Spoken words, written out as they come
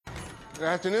Good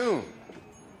afternoon.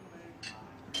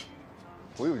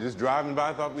 We were just driving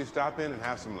by, thought we'd stop in and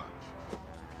have some lunch.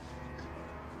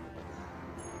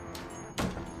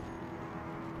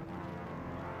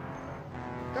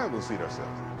 Yeah, we'll seat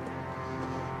ourselves.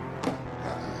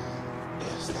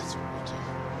 Yes, that's what we'll do.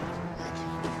 Thank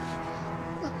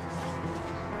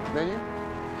you. Menu?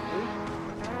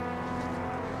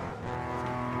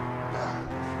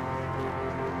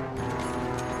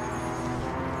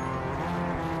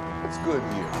 What's good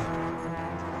here?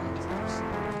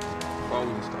 Why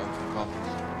would you start for coffee?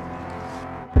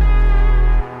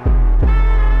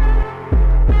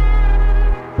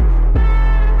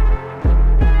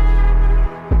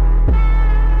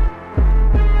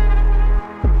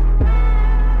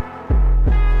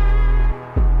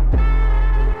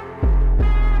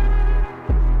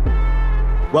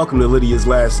 Welcome to Lydia's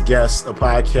Last Guest, a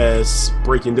podcast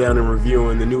breaking down and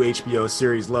reviewing the new HBO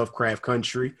series Lovecraft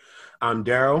Country. I'm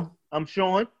Daryl. I'm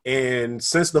Sean. And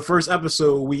since the first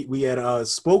episode, we had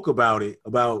spoke about it,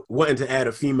 about wanting to add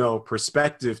a female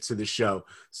perspective to the show,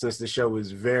 since the show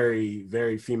is very,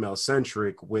 very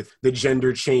female-centric with the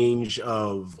gender change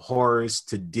of Horace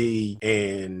to Dee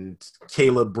and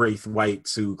Caleb Braithwaite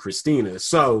to Christina.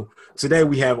 So today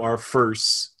we have our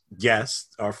first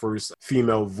guest, our first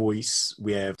female voice.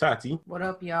 We have Tati. What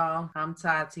up, y'all? I'm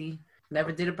Tati.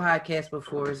 Never did a podcast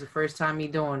before. It's the first time me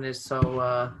doing this,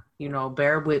 so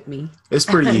bear with me. It's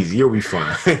pretty easy. You'll be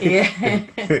fine.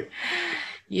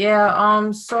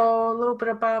 Yeah. So a little bit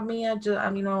about me.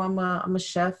 I'm a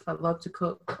chef. I love to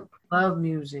cook. Love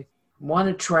music. Want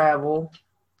to travel.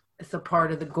 It's a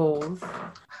part of the goals.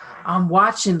 I'm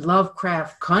watching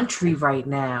Lovecraft Country right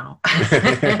now.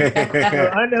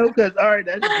 I know, because, all right,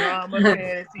 that's drama,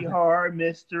 fantasy, horror,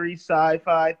 mystery,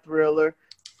 sci-fi, thriller.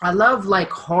 I love,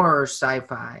 horror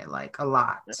sci-fi, a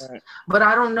lot. Right. But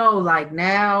I don't know,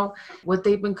 now, what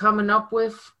they've been coming up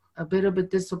with, a bit of a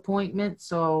disappointment.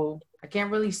 So I can't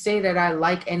really say that I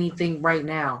like anything right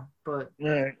now. But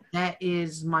That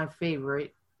is my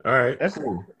favorite. All right, that's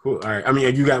cool. All right. I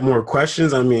mean, you got more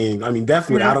questions? I mean,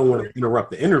 definitely. Yeah. I don't want to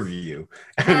interrupt the interview.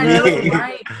 I know,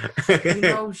 right?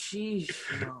 Sheesh.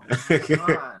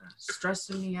 God,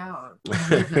 stressing me out.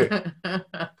 Yeah,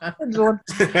 I got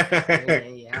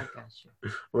you.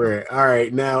 Right. All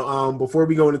right. Now, before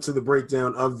we go into the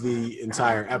breakdown of the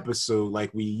entire episode,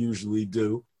 like we usually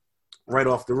do, right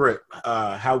off the rip,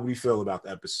 how do we feel about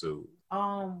the episode?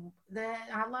 That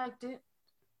I liked it.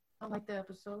 I like the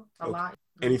episode a lot.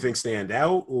 Anything stand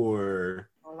out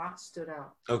or? A lot stood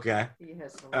out. Okay.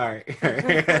 Yes. All right.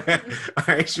 All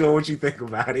right, Sean, what you think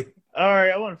about it? All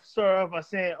right, I want to start off by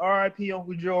saying R.I.P.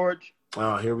 Uncle George.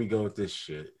 Oh, here we go with this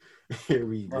shit. Here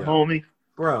we go. My homie.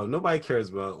 Bro, nobody cares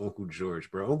about Uncle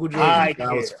George, bro. Uncle George is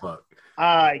foul as fuck.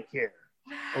 I care.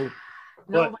 Oh.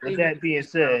 But with that being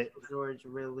said, George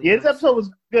really this episode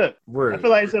was good. Word. I feel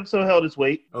like this episode held its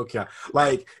weight. Okay.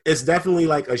 It's definitely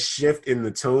a shift in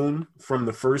the tone from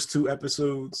the first two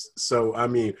episodes. So, I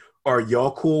mean, are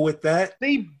y'all cool with that?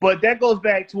 See, but that goes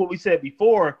back to what we said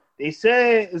before. They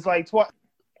said it's like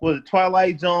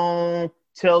Twilight Zone,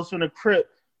 Tales from the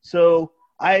Crypt. So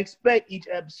I expect each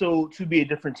episode to be a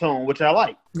different tone, which I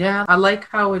like. Yeah, I like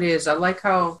how it is. I like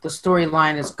how the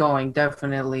storyline is going,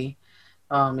 definitely.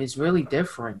 It's really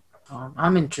different.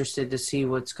 I'm interested to see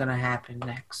what's going to happen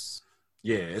next.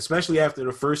 Yeah, especially after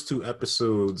the first two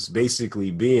episodes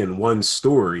basically being one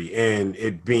story and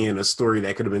it being a story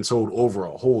that could have been told over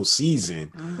a whole season.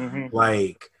 Mm-hmm.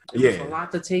 There's a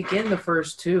lot to take in the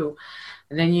first two.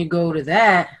 And then you go to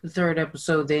the third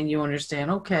episode, then you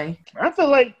understand, okay. I feel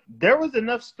like there was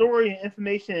enough story and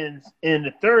information in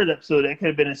the third episode that could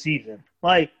have been a season.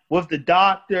 With the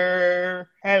doctor,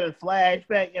 having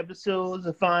flashback episodes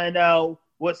to find out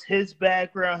what's his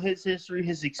background, his history,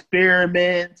 his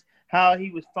experiments, how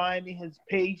he was finding his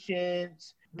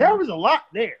patients. There was a lot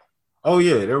there. Oh,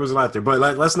 yeah, there was a lot there. But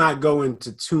let's not go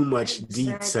into too much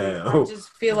detail. I just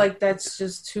feel like that's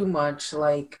just too much.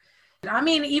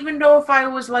 Even though if I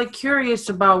was curious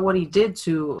about what he did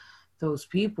to those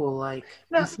people, at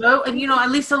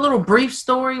least a little brief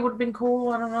story would have been cool.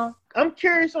 I don't know. I'm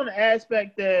curious on the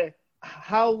aspect that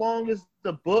how long is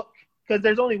the book? Because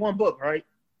there's only one book, right?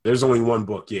 There's only one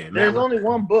book, yeah. There's only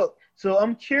one book. So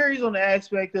I'm curious on the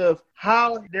aspect of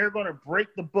how they're going to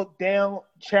break the book down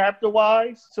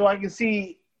chapter-wise so I can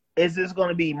see, is this going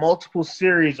to be multiple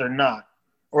series or not?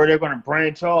 Or they're going to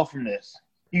branch off from this.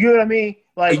 You get what I mean?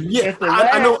 If the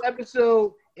last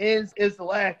episode is the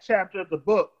last chapter of the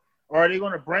book, are they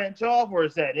going to branch off or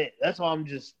is that it? That's why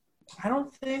I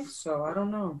don't think so. I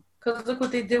don't know. Because look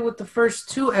what they did with the first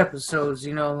two episodes,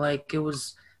 it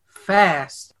was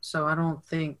fast. So I don't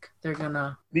think they're going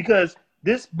to... Because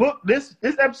this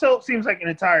episode seems like an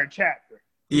entire chapter.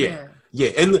 Yeah.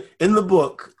 In the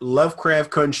book,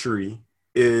 Lovecraft Country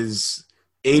is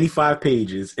 85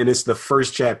 pages, and it's the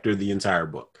first chapter of the entire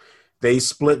book. They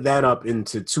split that up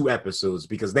into 2 episodes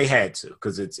because they had to,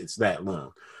 because it's that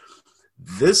long.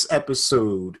 This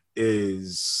episode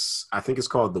is, I think it's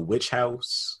called The Witch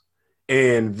House,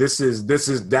 and this is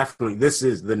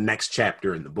the next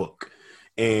chapter in the book,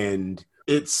 and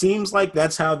it seems like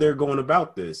that's how they're going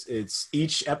about this. It's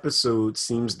each episode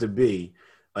seems to be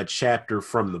a chapter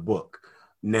from the book.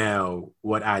 Now,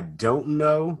 what I don't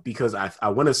know, because I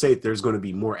want to say there's going to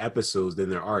be more episodes than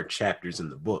there are chapters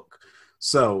in the book.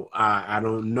 So I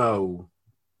don't know.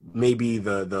 Maybe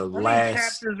the How last many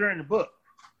chapters are in the book?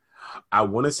 I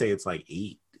want to say it's like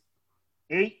 8.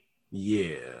 8?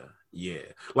 Yeah.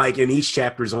 Like, and each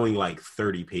chapter is only like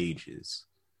 30 pages.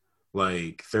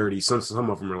 Like 30. Some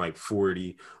of them are like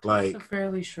 40. Like, it's a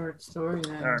fairly short story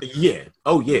then. yeah.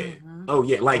 Oh yeah. Mm-hmm. Oh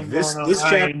yeah. Like I'm this going on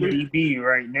chapter. IMDb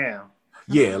right now.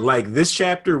 Yeah, like this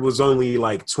chapter was only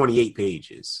like 28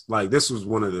 pages. Like this was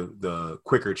one of the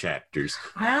quicker chapters.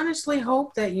 I honestly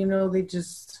hope that, they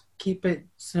just keep it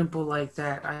simple like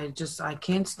that. I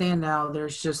can't stand now.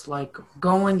 There's just like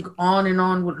going on and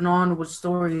on with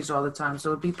stories all the time. So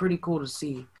it'd be pretty cool to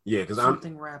see. Yeah, because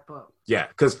something wrap up. Yeah,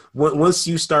 because once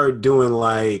you start doing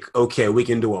like, okay, we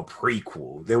can do a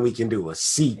prequel, then we can do a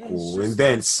sequel, and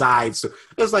then sides. So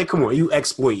it's like, come on, you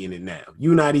exploiting it now.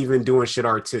 You're not even doing shit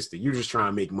artistic. You're just trying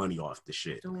to make money off the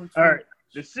shit. All right,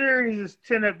 the series is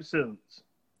 10 episodes.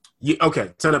 Yeah,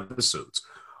 okay, 10 episodes.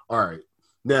 All right.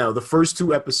 Now, the first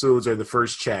 2 episodes are the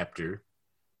first chapter.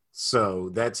 So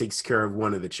that takes care of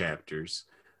one of the chapters.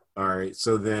 All right.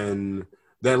 So then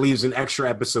that leaves an extra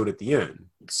episode at the end.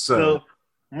 So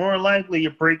more likely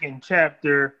you're breaking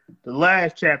the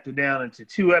last chapter down into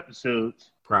 2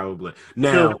 episodes. Probably.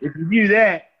 Now, so if you do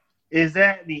that, is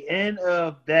that the end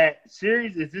of that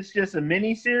series? Is this just a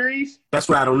mini series? That's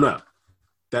what I don't know.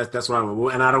 That's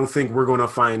what and I don't think we're going to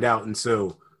find out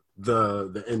until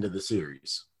the end of the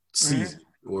series season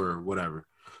or whatever.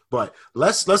 But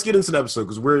let's get into the episode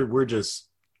because we're just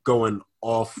going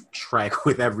off track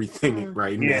with everything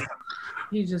right now.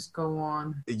 You just go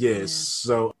on. Yes.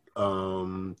 So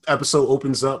episode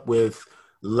opens up with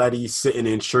Letty sitting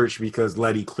in church because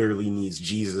Letty clearly needs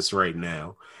Jesus right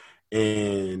now.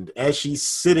 And as she's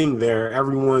sitting there,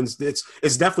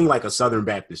 it's definitely like a Southern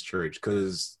Baptist church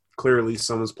because clearly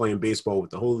someone's playing baseball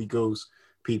with the Holy Ghost.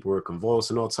 People are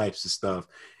convulsing, all types of stuff.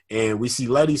 And we see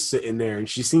Letty sitting there and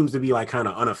she seems to be like kind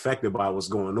of unaffected by what's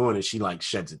going on. And she like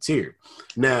sheds a tear.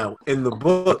 Now in the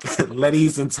book,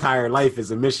 Letty's entire life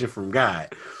is a mission from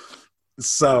God.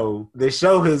 So the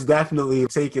show has definitely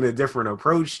taken a different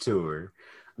approach to her.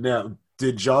 Now,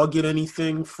 did y'all get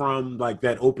anything from like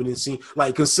that opening scene?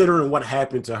 Like considering what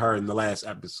happened to her in the last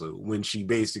episode when she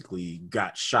basically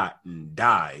got shot and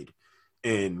died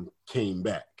and came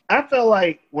back. I felt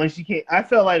like when she came, I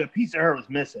felt like a piece of her was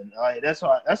missing. Like that's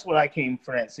what I came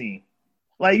from that scene.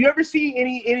 Like you ever see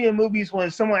any of the movies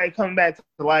when somebody comes back to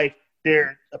life,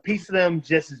 a piece of them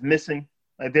just is missing.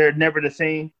 Like they're never the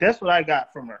same. That's what I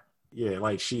got from her. Yeah,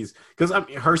 like she's because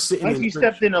her sitting. Like she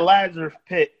stepped in the Lazarus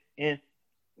pit and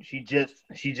she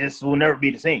just will never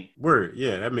be the same. Word,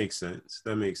 yeah, that makes sense.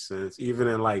 Even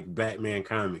in like Batman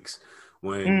comics,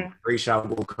 when Ra's al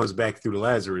Ghul comes back through the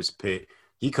Lazarus pit,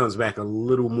 he comes back a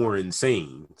little more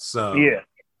insane. So yeah,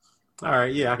 all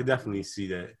right, yeah, I could definitely see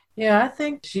that. Yeah, I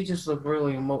think she just looked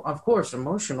really, of course,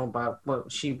 emotional about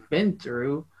what she'd been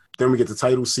through. Then we get the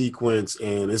title sequence,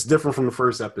 and it's different from the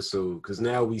first episode because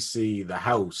now we see the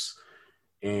house,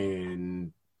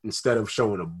 and instead of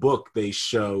showing a book, they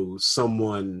show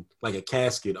someone like a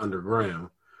casket underground.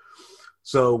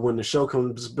 So when the show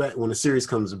comes back, when the series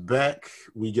comes back,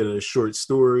 we get a short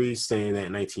story saying that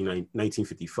in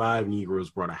 1955,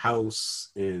 Negroes bought a house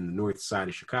in the north side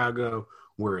of Chicago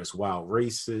where it's wild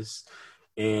racist.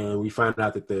 And we find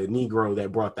out that the Negro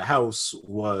that brought the house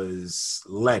was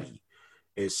Letty.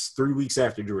 It's 3 weeks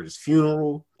after George's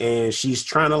funeral, and she's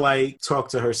trying to like talk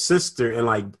to her sister and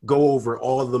like go over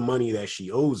all the money that she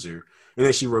owes her. And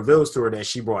then she reveals to her that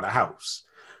she bought a house.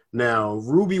 Now,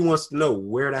 Ruby wants to know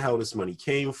where the hell this money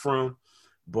came from,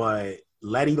 but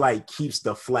Letty like keeps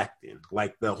deflecting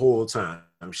like the whole time.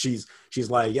 She's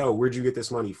like, yo, where'd you get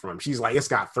this money from? She's like, it's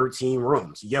got 13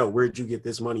 rooms. Yo, where'd you get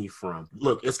this money from?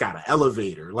 Look, it's got an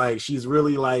elevator. Like she's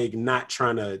really like not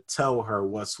trying to tell her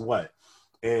what's what.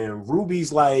 And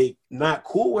Ruby's like not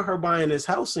cool with her buying this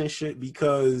house and shit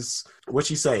because what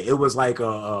she say? It was like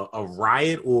a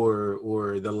riot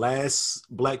or the last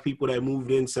black people that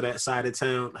moved into that side of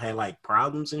town had like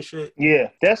problems and shit. Yeah,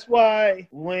 that's why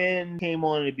when it came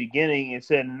on in the beginning, it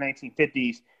said in the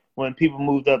 1950s when people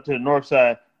moved up to the north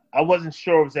side, I wasn't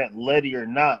sure if it was that Letty or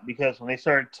not because when they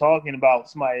started talking about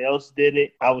somebody else did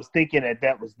it, I was thinking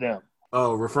that was them.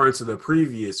 Oh, referring to the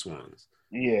previous ones.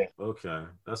 Yeah. Okay,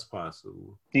 that's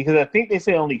possible. Because I think they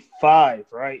say only 5,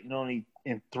 right?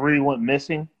 And 3 went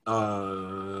missing.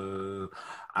 I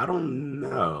don't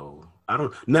know.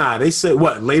 Nah, they said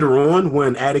what later on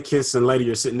when Atticus and Letty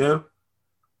are sitting there?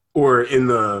 Or in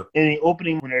the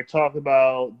opening when they're talking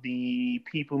about the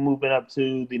people moving up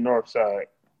to the north side.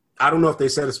 I don't know if they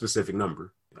said a specific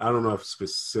number. I don't know if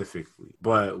specifically.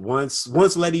 But once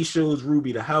Letty shows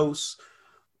Ruby the house,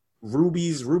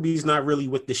 Ruby's not really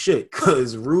with the shit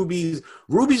because Ruby's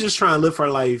just trying to live her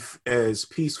life as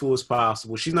peaceful as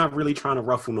possible. She's not really trying to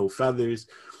ruffle no feathers.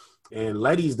 And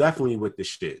Letty's definitely with the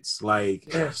shits.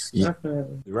 Like, yes,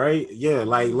 definitely. Right? Yeah,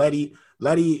 like Letty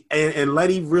and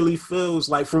Letty really feels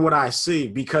like, from what I see,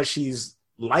 because she's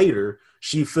lighter,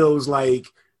 she feels like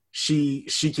she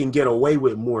can get away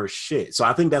with more shit. So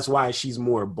I think that's why she's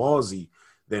more ballsy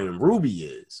than Ruby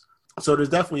is. So there's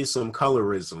definitely some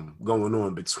colorism going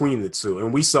on between the two.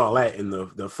 And we saw that in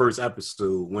the first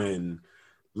episode when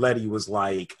Letty was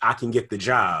like, I can get the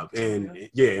job. And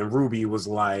and Ruby was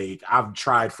like, I've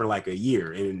tried for like a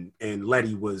year. And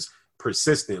Letty was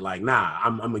persistent, like, nah,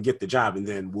 I'm gonna get the job and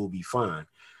then we'll be fine.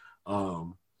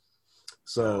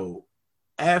 So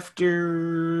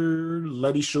after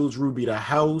Letty shows Ruby the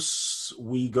house,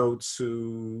 we go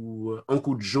to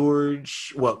Uncle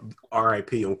George. Well,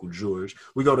 R.I.P. Uncle George.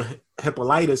 We go to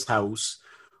Hippolyta's house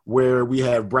where we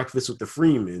have breakfast with the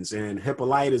Freemans, and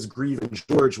Hippolyta's grieving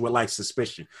George with like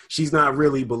suspicion. She's not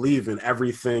really believing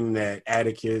everything that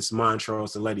Atticus,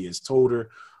 Montrose, and Letty has told her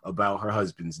about her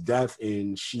husband's death,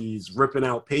 and she's ripping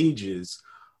out pages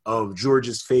of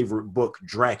George's favorite book,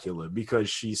 Dracula, because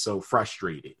she's so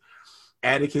frustrated.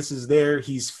 Atticus is there.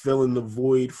 He's filling the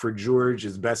void for George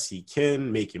as best he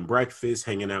can, making breakfast,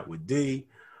 hanging out with Dee,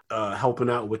 helping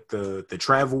out with the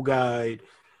travel guide.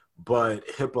 But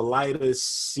Hippolyta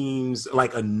seems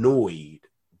like annoyed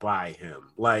by him.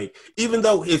 Like, even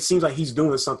though it seems like he's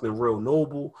doing something real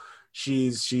noble,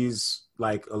 she's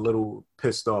like a little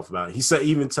pissed off about it.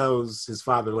 He even tells his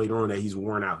father later on that he's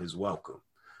worn out his welcome.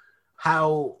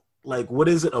 What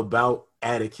is it about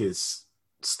Atticus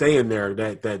staying there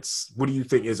that's what do you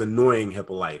think is annoying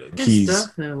Hippolyta? It's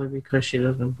definitely because she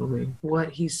doesn't believe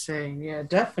what he's saying. Yeah,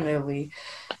 definitely.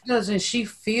 Doesn't she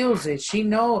feels it? She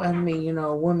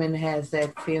woman has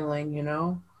that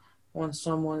feeling, when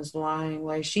someone's lying.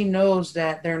 Like, she knows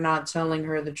that they're not telling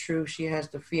her the truth. She has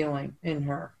the feeling in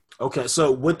her. Okay,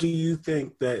 so what do you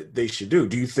think that they should do?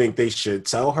 Do you think they should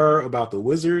tell her about the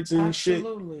wizards and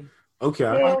Absolutely. Shit?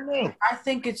 Okay. I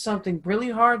think it's something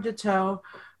really hard to tell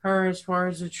her as far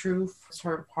as the truth. It's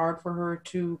hard for her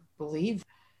to believe.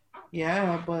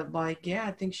 Yeah, but I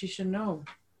think she should know.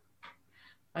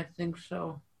 I think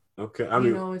so. Okay,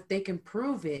 if they can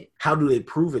prove it. How do they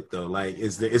prove it though? Like,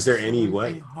 is there any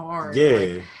way? Hard.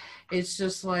 Yeah. It's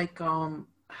just like I don't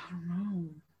know.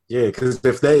 Yeah, because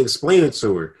if they explain it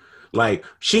to her, like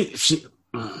she,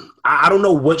 I don't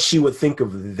know what she would think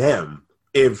of them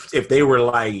if they were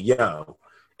like, yo,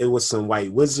 it was some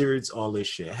white wizards, all this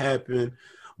shit happened.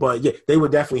 But yeah, they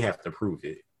would definitely have to prove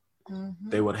it. Mm-hmm.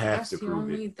 They would have to prove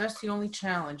it. That's the only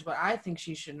challenge. But I think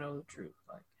she should know the truth.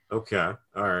 Okay,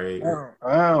 all right.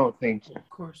 I don't think so. Of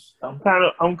course. I'm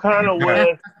kind of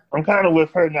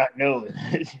with her not knowing.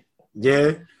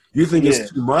 Yeah, you think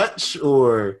it's too much,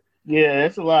 or? Yeah,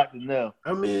 it's a lot to know.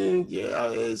 I mean,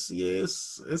 it's a huge.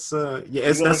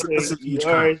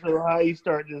 All right, so how you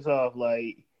start this off?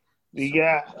 Like, we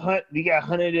got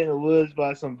hunted in the woods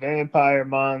by some vampire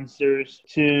monsters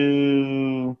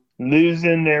to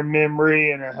losing their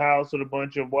memory in a house with a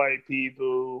bunch of white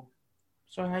people.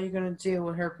 So how are you going to deal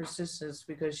with her persistence?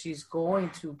 Because she's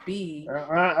going to be...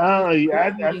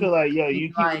 I feel like,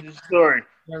 you keep the story.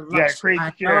 You got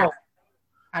crazy character.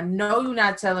 I know you're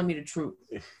not telling me the truth.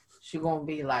 She's going to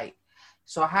be like...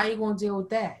 So how you going to deal with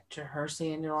that? To her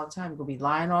saying it all the time. You're going to be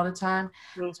lying all the time.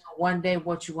 So one day,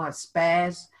 what you want,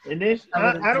 spaz? And then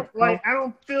I don't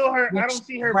feel her... I don't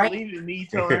see her believing me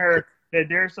telling her that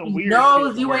there's some weird...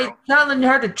 No, you ain't telling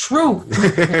her the truth.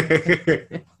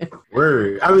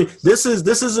 Word. I mean, this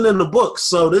isn't in the book,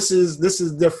 so this is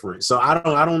different. So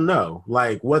I don't know.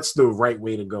 Like, what's the right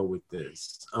way to go with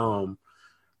this? Damn,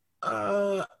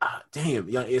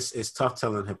 it's tough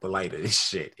telling Hippolyta this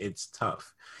shit. It's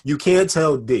tough. You can't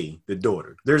tell D, the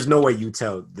daughter. There's no way you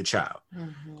tell the child.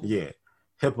 Mm-hmm. Yeah.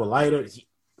 Hippolyta,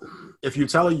 if you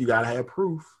tell her, you got to have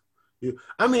proof.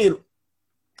 I mean,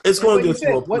 it's going to get to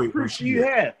a point where what proof do you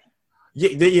have?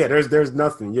 Yeah, there's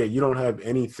nothing. Yeah, you don't have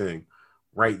anything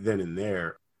right then and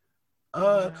there.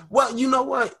 Well, you know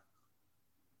what?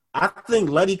 I think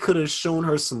Letty could have shown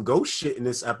her some ghost shit in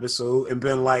this episode and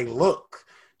been like, look,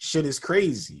 shit is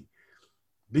crazy.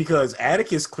 Because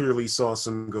Atticus clearly saw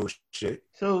some ghost shit.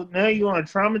 So now you want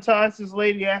to traumatize this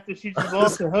lady after she just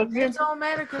lost her husband? It don't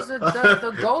matter because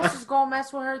the ghost is going to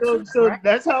mess with her too. So right?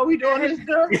 that's how we doing this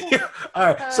stuff? Yeah.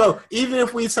 All right. So even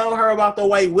if we tell her about the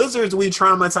white wizards, we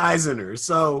traumatizing her.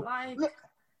 So Like,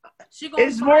 she gonna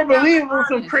It's more find out believable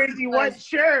some honest, crazy because- white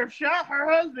sheriff shot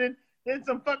her husband than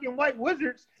some fucking white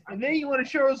wizards. And then you want to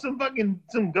show us some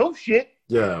ghost shit.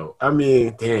 yo, I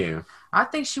mean, damn. I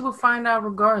think she would find out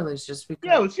regardless, just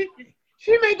because. Yo,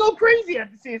 she may go crazy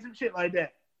after seeing some shit like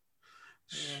that.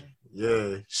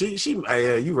 Yeah, she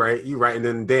yeah, you right, and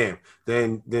then damn,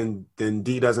 then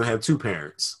D doesn't have two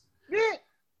parents. Yeah.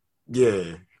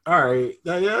 Yeah, all right,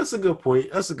 yeah, that's a good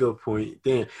point.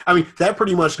 Damn, I mean that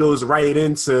pretty much goes right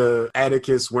into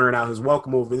Atticus wearing out his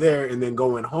welcome over there, and then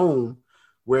going home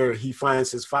where he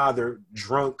finds his father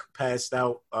drunk, passed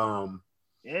out,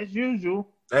 As usual.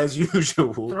 as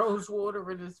usual. Throws water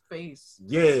in his face.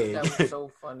 Yeah, That was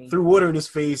so funny. threw water in his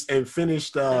face and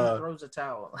finished. And throws a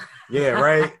towel. Yeah,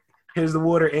 right. Here's the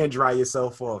water and dry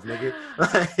yourself off, nigga.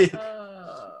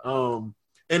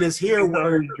 And it's here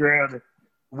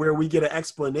where we get an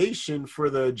explanation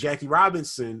for the Jackie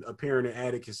Robinson appearing in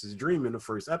Atticus's dream in the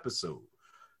first episode.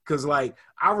 Because, like,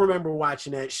 I remember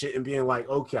watching that shit and being like,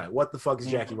 okay, what the fuck is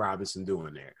Jackie Robinson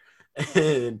doing there?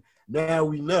 And now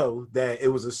we know that it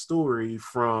was a story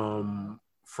from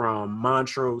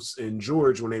Montrose and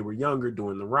George when they were younger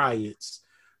during the riots.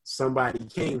 Somebody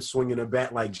came swinging a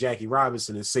bat like Jackie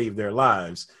Robinson and saved their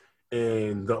lives.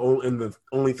 And the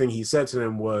only thing he said to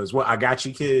them was, well, I got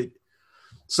you, kid.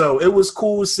 So it was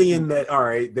cool seeing that, all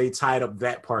right, they tied up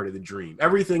that part of the dream.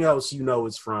 Everything else,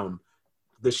 is from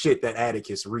the shit that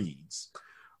Atticus reads.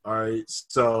 All right.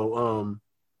 So,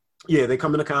 yeah, they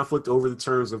come into conflict over the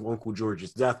terms of Uncle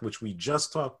George's death, which we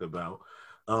just talked about.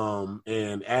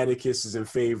 And Atticus is in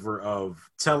favor of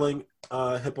telling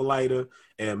Hippolyta,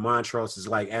 and Montrose is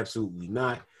like, absolutely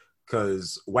not,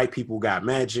 because white people got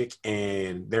magic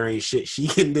and there ain't shit she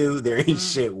can do. There ain't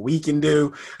shit we can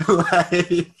do.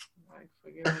 Like,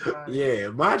 yeah,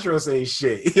 Montrose ain't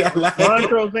shit. Yeah, like,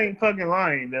 Montrose ain't fucking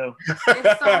lying, though.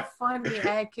 It's so funny.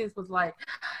 Atticus was like,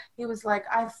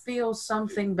 I feel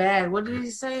something bad. What did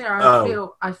he say?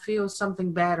 I feel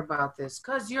something bad about this.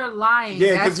 Cause you're lying.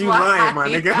 Yeah, cause you lying, my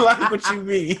nigga. Like what you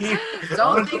mean.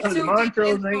 Don't think too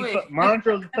Montrose deep into it.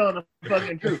 Montrose is telling the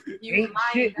fucking truth. Ain't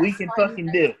shit we can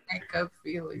fucking do. Gut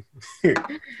feeling.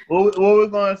 What we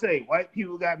gonna say? White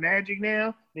people got magic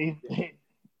now?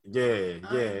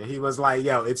 Yeah. He was like,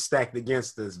 yo, it's stacked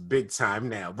against us big time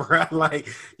now, bro. Like,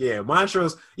 yeah,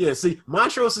 Montrose. Yeah, see,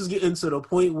 Montrose is getting to the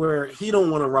point where he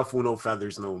don't want to ruffle no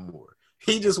feathers no more.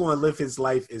 He just want to live his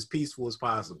life as peaceful as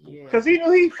possible. Because he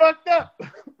knew he fucked up.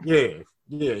 Yeah,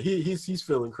 he's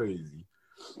feeling crazy.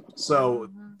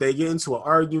 So they get into an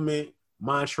argument.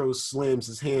 Montrose slams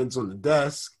his hands on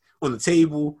the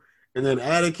table, and then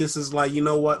Atticus is like, you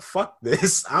know what? Fuck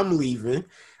this. I'm leaving.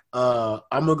 I'm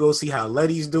gonna go see how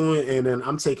Letty's doing, and then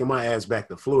I'm taking my ass back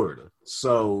to Florida.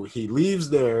 So he leaves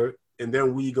there, and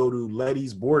then we go to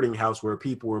Letty's boarding house where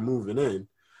people are moving in,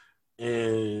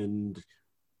 and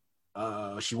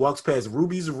she walks past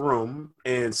Ruby's room,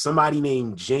 and somebody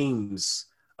named James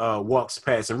walks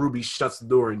past, and Ruby shuts the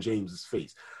door in James's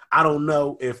face. I don't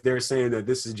know if they're saying that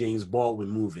this is James Baldwin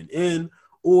moving in,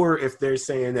 or if they're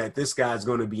saying that this guy's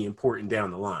going to be important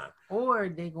down the line. Or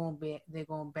they're gonna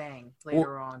bang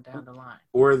later on down the line.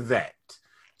 Or that.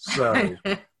 So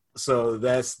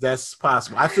that's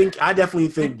possible. I definitely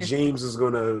think James is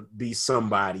gonna be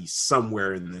somebody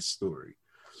somewhere in this story.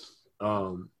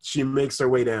 She makes her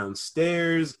way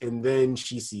downstairs, and then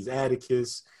she sees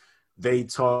Atticus. They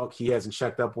talk. He hasn't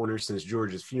checked up on her since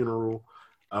George's funeral.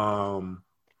 And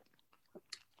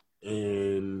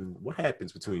what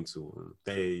happens between two of them?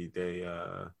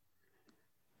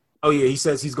 He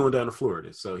says he's going down to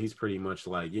Florida. So he's pretty much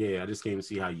like, yeah, I just came to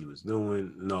see how you was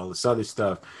doing and all this other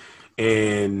stuff.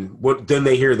 And then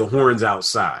they hear the horns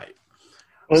outside.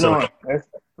 Hold on.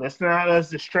 Let's not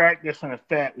distract us from the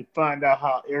fact we find out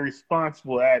how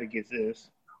irresponsible Atticus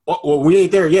is. Well, we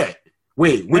ain't there yet.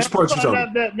 Wait, which part you talking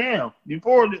about? That now,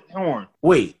 before the horn.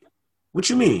 Wait, what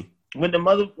you mean?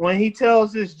 When he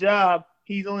tells his job,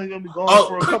 he's only gonna be gone Oh.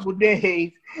 for a couple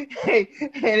days, and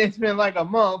it's been like a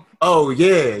month. Oh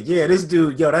yeah. This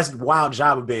dude, yo, that's wild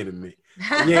job abandonment.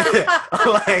 Yeah,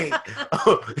 like,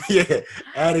 oh, yeah,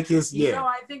 Atticus, You yeah. know,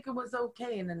 I think it was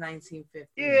okay in the 1950s.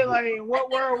 Yeah, like in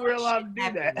what world we're allowed to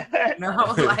do that? You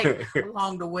know, like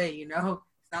along the way, you know,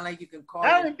 it's not like you can call.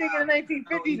 I it don't think in the out.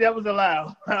 1950s that was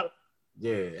allowed.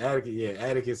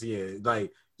 Atticus,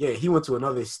 like, yeah, he went to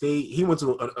another state. He went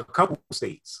to a couple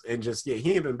states and just, yeah,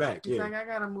 he ain't been back. He's Yeah, like, I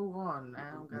gotta move on.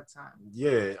 I don't got time.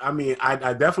 yeah. I mean,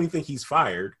 I definitely think he's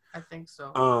fired. I think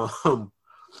so.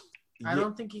 Yeah, I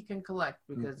don't think he can collect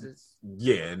because it's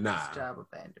yeah, nah. job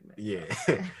abandonment. Yeah.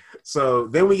 So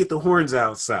then we get the horns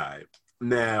outside.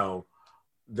 Now,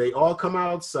 they all come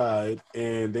outside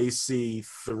and they see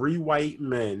 3 white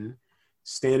men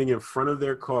standing in front of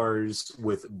their cars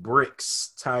with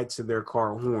bricks tied to their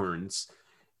car horns.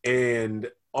 And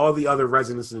all the other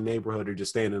residents in the neighborhood are just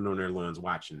standing on their lawns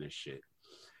watching this shit.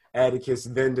 Atticus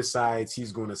then decides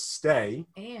he's going to stay.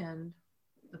 And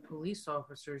the police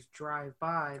officers drive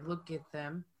by, look at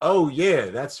them, Oh, yeah,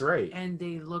 that's right. and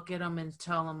they look at them and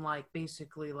tell them, like,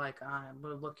 basically, like,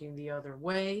 we're looking the other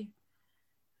way.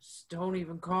 Just don't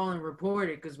even call and report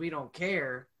it because we don't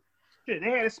care. Shit,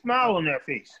 they had a smile on their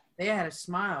face. They had a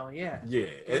smile, yeah. Yeah.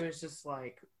 It was just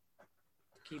like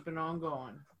keeping on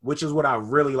going. Which is what I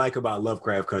really like about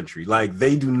Lovecraft Country. Like,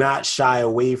 they do not shy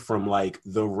away from, like,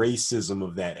 the racism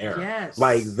of that era. Yes.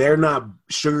 Like, they're not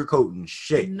sugarcoating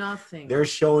shit. Nothing. They're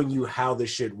showing you how the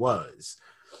shit was.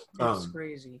 It's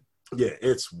crazy. Yeah,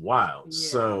 it's wild. Yeah.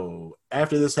 So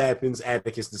after this happens,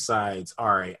 Atticus decides,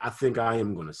 all right, I think I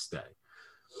am going to stay.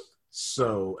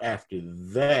 So after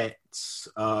that,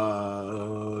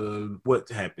 what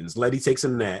happens? Letty takes a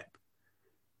nap.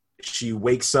 She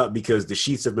wakes up because the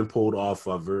sheets have been pulled off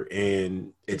of her,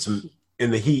 and it's in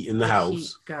the heat in the house.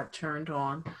 Heat got turned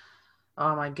on.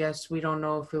 I guess we don't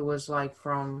know if it was like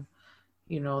from,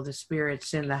 the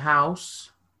spirits in the house.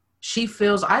 She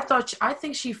feels. I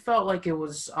think she felt like it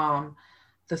was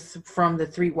from the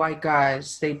 3 white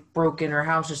guys. They broke in her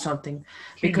house or something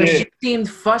because she seemed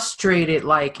frustrated,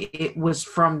 like it was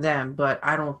from them. But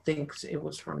I don't think it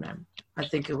was from them. I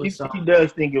think it was. She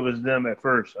does think it was them at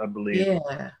first, I believe.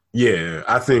 Yeah. Yeah,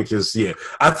 I think it's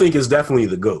definitely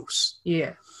the ghost.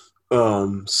 Yeah.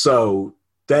 So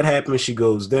that happens. She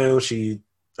goes down. She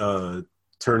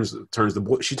turns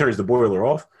the boiler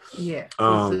off. Yeah.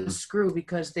 With the screw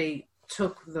because they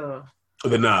took the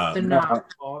knob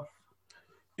off.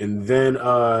 And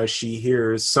then she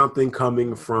hears something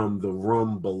coming from the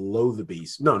room below the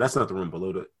basement. No, that's not the room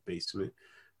below the basement.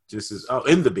 Just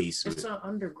in the basement. It's an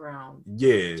underground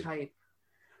type.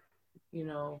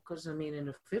 Because in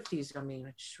the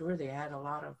 50s, sure they had a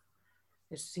lot of.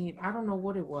 It seemed, I don't know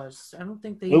what it was. I don't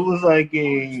think they. It was like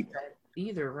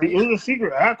either, right? It was a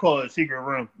secret. I call it a secret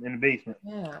room in the basement.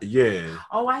 Yeah. Yeah.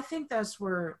 Oh, I think that's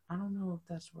where. I don't know if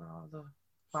that's where all the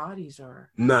bodies are.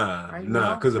 Nah,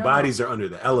 because the bodies are under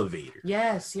the elevator.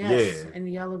 Yes. Yeah. In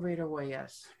the elevator way,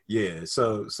 yes. Yeah.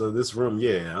 So this room,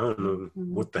 I don't know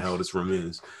what the hell this room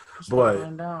is,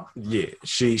 but yeah,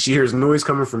 she hears noise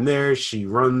coming from there. She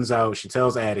runs out. She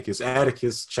tells Atticus.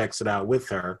 Atticus checks it out with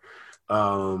her.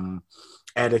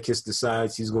 Atticus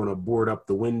decides he's going to board up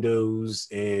the windows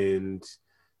and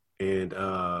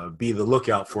be the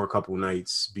lookout for a couple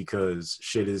nights because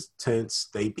shit is tense.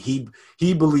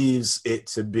 He believes it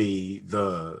to be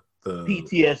the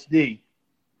PTSD.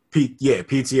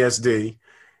 PTSD.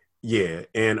 Yeah,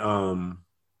 and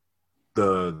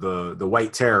the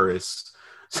white terrorists.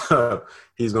 So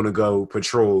he's gonna go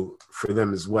patrol for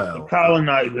them as well.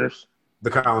 The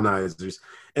colonizers.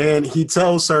 And he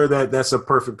tells her that that's a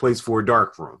perfect place for a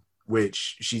dark room,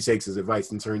 which she takes his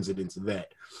advice and turns it into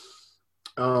that.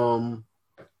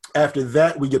 After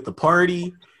that, we get the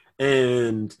party,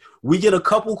 and we get a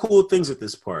couple cool things at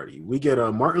this party. We get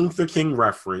a Martin Luther King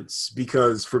reference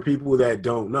because for people that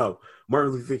don't know,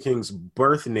 Martin Luther King's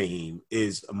birth name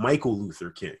is Michael Luther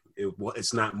King.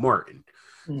 It's not Martin.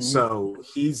 Mm-hmm. So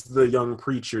he's the young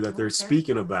preacher that they're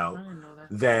speaking about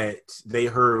that they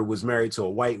heard was married to a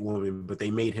white woman, but they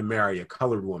made him marry a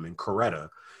colored woman, Coretta.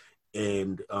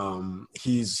 And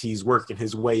he's working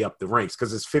his way up the ranks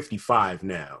because it's 55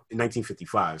 now, in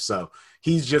 1955. So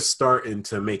he's just starting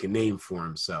to make a name for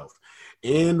himself.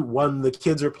 And when the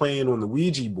kids are playing on the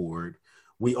Ouija board,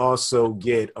 we also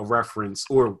get a reference,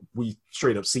 or we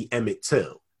straight up see Emmett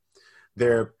Till.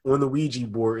 They're on the Ouija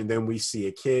board, and then we see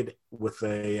a kid with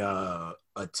a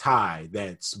tie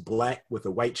that's black with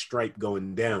a white stripe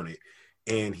going down it.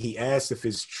 And he asks if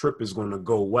his trip is going to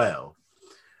go well.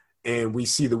 And we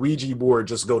see the Ouija board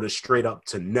just go to straight up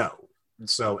to no.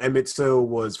 So Emmett Till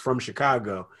was from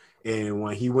Chicago, And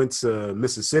when he went to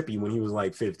Mississippi when he was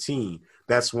like 15,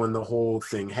 that's when the whole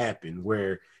thing happened,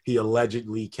 where he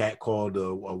allegedly catcalled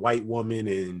a white woman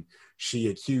and she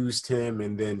accused him,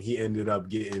 and then he ended up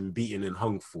getting beaten and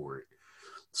hung for it.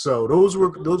 So those were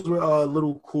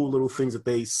little cool little things that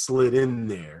they slid in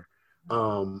there.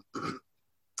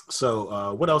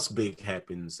 So what else big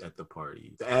happens at the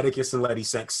party? The Atticus and Letty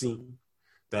sex scene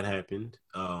that happened.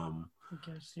 I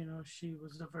guess, she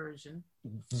was a virgin.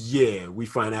 Yeah, we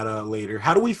find out later.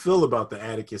 How do we feel about the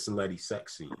Atticus and Letty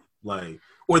sex scene? Like,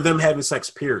 or them having sex,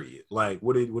 period? Like,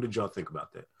 what did y'all think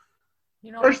about that?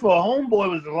 First of all,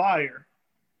 Homeboy was a liar.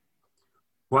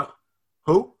 What?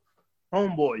 Who?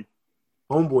 Homeboy.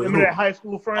 Remember that high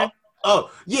school friend?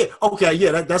 Oh yeah. Okay,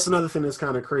 yeah, that's another thing that's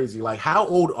kind of crazy. Like, how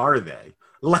old are they?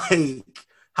 Like,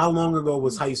 how long ago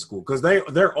was high school? Because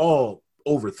they're all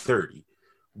over 30.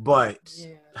 But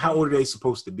how old are they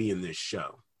supposed to be in this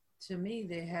show? To me,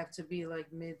 they have to be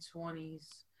like mid-20s.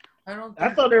 I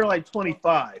thought they were like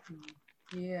 25.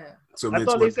 Yeah. So I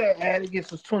thought they said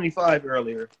Atticus was 25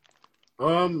 earlier.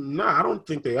 No, I don't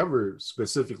think they ever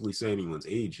specifically say anyone's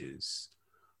ages.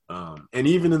 And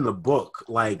even in the book,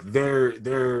 like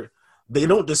they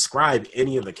don't describe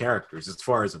any of the characters as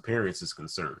far as appearance is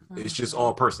concerned. Mm-hmm. It's just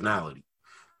all personality,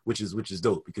 which is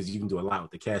dope because you can do a lot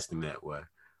with the casting that way.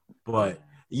 But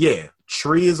yeah,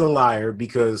 Tree is a liar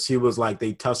because he was like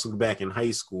they tussled back in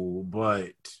high school,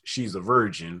 but she's a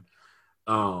virgin.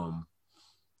 I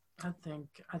think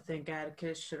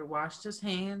Atticus should have washed his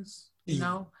hands,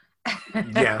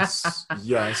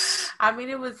 Yes. I mean,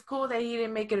 it was cool that he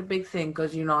didn't make it a big thing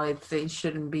because, it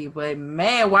shouldn't be. But,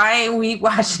 man, why ain't we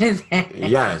washing his hands?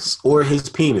 Yes, or his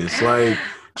penis. Like,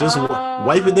 just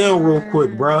wipe it down real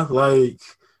quick, bro. Like,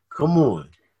 come on.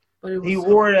 But he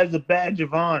wore it as a badge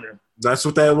of honor. That's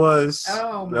what that was.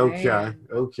 Oh, man.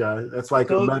 Okay. That's like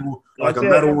a medal,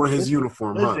 on his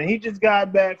uniform. Listen, he just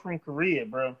got back from Korea,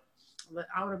 bro.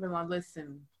 I would have been like,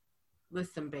 listen,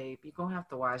 babe, you're going to have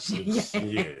to wash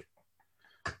it.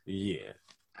 Yeah.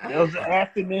 That was an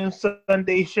afternoon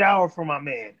Sunday shower for my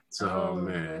man. Oh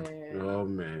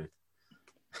man.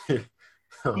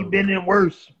 He been in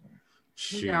worse.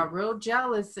 He got real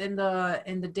jealous in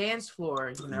the dance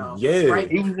floor, Yeah.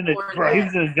 Right, he was in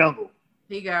the jungle.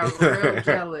 He got real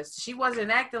jealous. She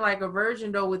wasn't acting like a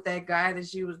virgin though with that guy that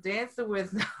she was dancing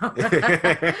with,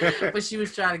 but she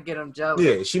was trying to get him jealous.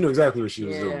 Yeah, she knew exactly what she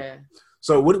was doing.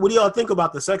 So what do y'all think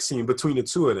about the sex scene between the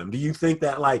two of them? Do you think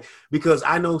that, like, because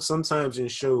I know sometimes in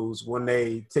shows when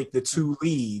they take the two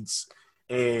leads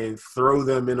and throw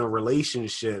them in a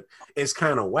relationship, it's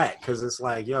kind of whack because it's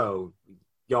like, yo,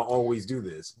 y'all always do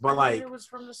this. But like, it was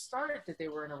from the start that they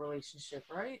were in a relationship,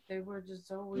 right? They were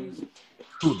just always.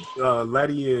 Who,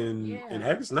 Letty and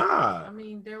Atticus? Nah. I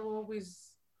mean, they were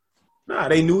always. Nah,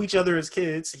 they knew each other as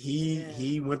kids.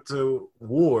 He went to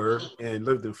war and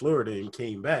lived in Florida and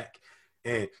came back.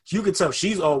 And you can tell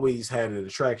she's always had an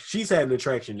attraction. She's had an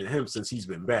attraction to him since he's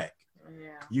been back.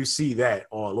 Yeah. You see that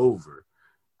all over.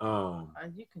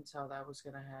 You can tell that was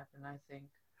going to happen, I think.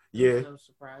 Yeah. There's no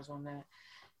surprise on that.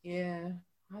 Yeah.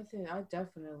 I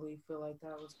definitely feel like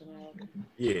that was going to happen.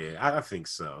 Yeah, I think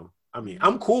so. I mean,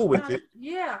 I'm cool with it.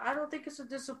 Yeah, I don't think it's a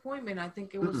disappointment. I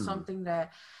think it was something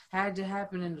that had to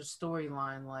happen in the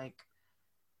storyline. Like,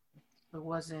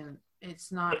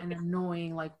 it's not an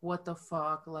annoying, like, what the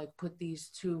fuck, like, put these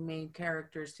two main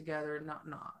characters together.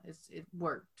 No, it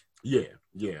worked. Yeah.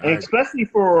 And especially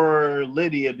for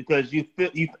Lydia, because you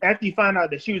after you find out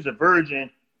that she was a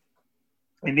virgin,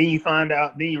 and then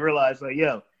you realize, like,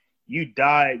 yo, you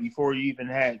died before you even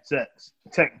had sex,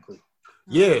 technically.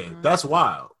 Yeah, that's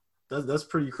wild. That's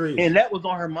pretty crazy. And that was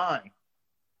on her mind.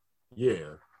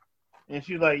 Yeah. And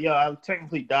she's like, yo, I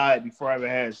technically died before I ever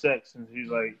had sex. And she's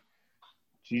like,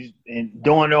 and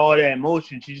doing all that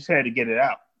emotion, she just had to get it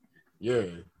out. Yeah.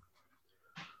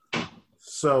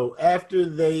 So after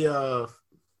they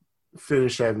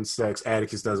finish having sex,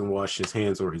 Atticus doesn't wash his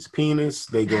hands or his penis.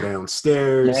 They go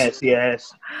downstairs.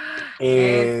 Yes.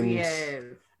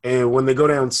 And when they go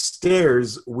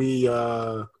downstairs, we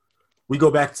go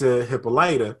back to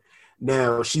Hippolyta.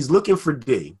 Now she's looking for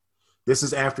D. This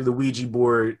is after the Ouija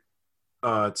board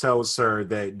tells her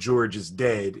that George is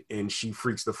dead, and she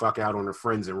freaks the fuck out on her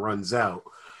friends and runs out.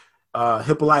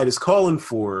 Hippolyta's calling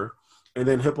for her, and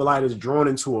then Hippolyta's drawn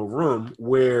into a room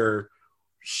where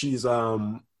she's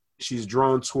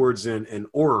drawn towards an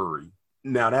orrery.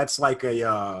 Now that's like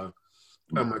a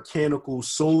mechanical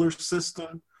solar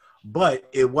system, but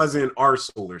it wasn't our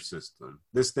solar system.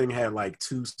 This thing had like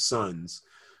two suns,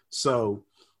 so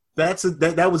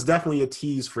that was definitely a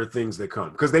tease for things that come,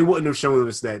 because they wouldn't have shown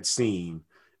us that scene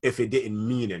if it didn't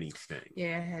mean anything.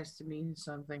 Yeah, it has to mean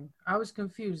something. I was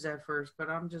confused at first, but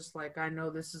I'm just like, I know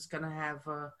this is gonna have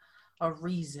a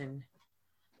reason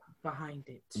behind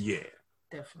it. Yeah,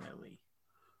 definitely.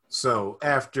 So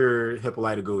after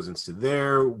Hippolyta goes into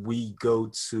there, we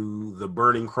go to the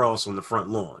burning cross on the front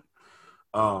lawn.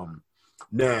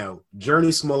 Now,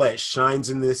 Journey Smollett shines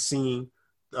in this scene.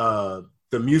 The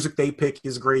music they pick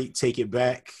is great. Take It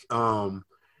Back.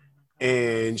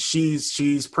 And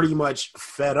she's pretty much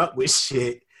fed up with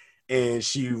shit, and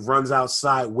she runs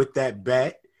outside with that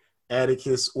bat.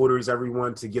 Atticus orders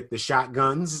everyone to get the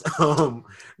shotguns.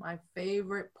 My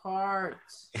favorite part.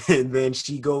 And then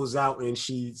she goes out and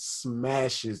she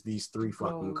smashes these three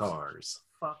fucking cars.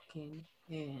 Fucking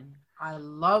in. I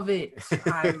love it.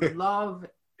 I love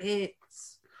it.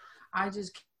 I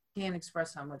just can't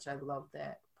express how much I love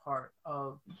that part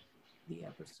of the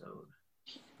episode.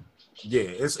 Yeah,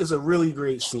 it's a really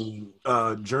great scene.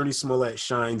 Journey Smollett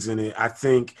shines in it. I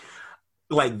think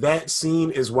like that scene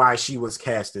is why she was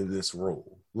cast in this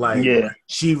role. Like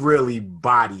she really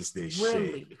bodies this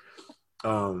shit.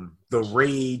 The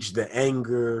rage, the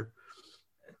anger,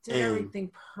 did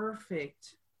everything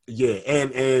perfect. Yeah,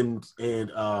 and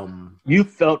you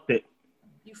felt it.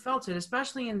 You felt it,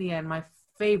 especially in the end. My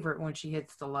favorite when she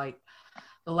hits the light,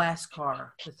 the last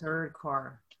car, the third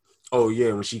car. Oh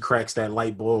yeah, when she cracks that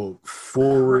light bulb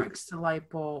forward. Cracks the light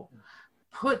bulb,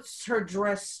 puts her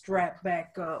dress strap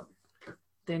back up,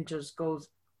 then just goes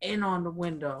in on the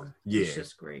window. Yeah. It's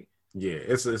just great. Yeah,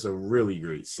 it's a really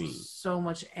great scene. So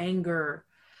much anger,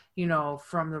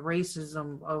 from the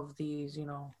racism of these,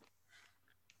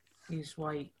 these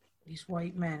white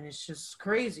men. It's just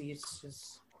crazy. It's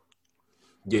just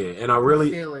and I really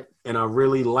feel it. And I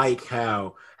really like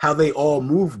how they all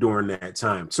moved during that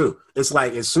time too. It's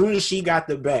like as soon as she got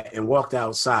the bat and walked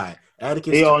outside,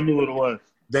 Atticus they all knew what it was.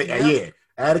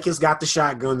 Atticus got the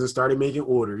shotguns and started making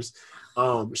orders.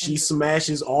 She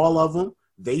smashes all of them.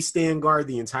 They stand guard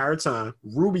the entire time.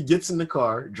 Ruby gets in the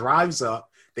car, drives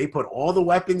up. They put all the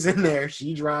weapons in there.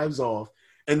 She drives off.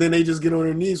 And then they just get on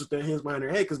their knees with their hands behind their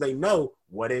head because they know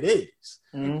what it is.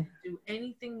 Mm-hmm. Do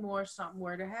anything more, something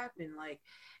were to happen.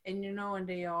 And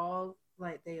they all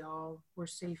were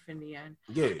safe in the end.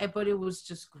 Yeah. But it was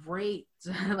just great.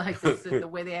 The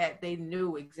way they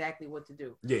knew exactly what to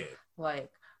do. Yeah.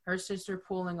 Like her sister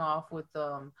pulling off with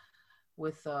the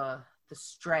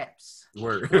straps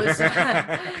was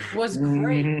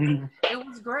great. It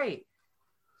was great.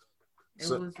 It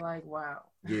was like, wow.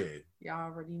 Yeah. Y'all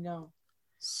already know.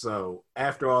 So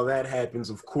after all that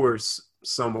happens, of course,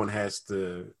 someone has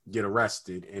to get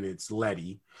arrested, and it's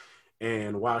Letty.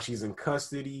 And while she's in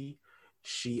custody,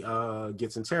 she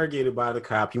gets interrogated by the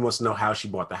cop. He wants to know how she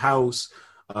bought the house.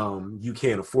 You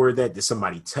can't afford that. Did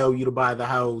somebody tell you to buy the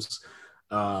house?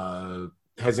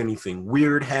 Has anything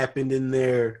weird happened in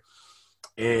there?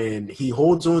 And he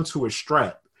holds on to a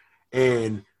strap.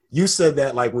 And you said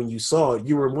that when you saw it,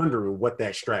 you were wondering what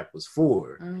that strap was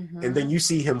for. Mm-hmm. And then you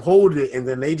see him hold it, and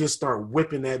then they just start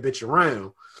whipping that bitch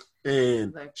around.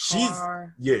 And she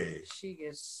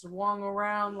gets swung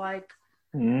around like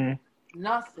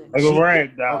nothing. Like a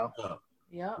rag doll.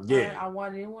 Yep. Yeah. I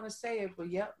didn't want to say it, but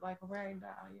yep, like a rag doll.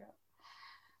 Yep.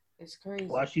 It's crazy.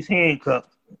 While she's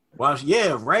handcuffed.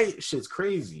 Right? Shit's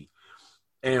crazy.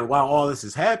 And while all this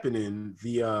is happening,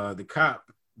 the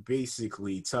cop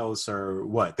basically tells her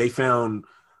what they found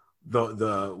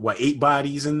the 8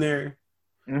 bodies in there.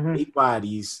 Mm-hmm. 8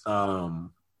 bodies in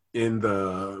in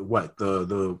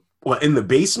the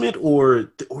basement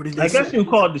or did they guess you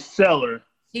call it the cellar.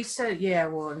 He said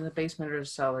in the basement or the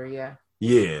cellar.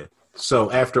 Yeah.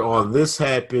 So after all this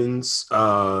happens,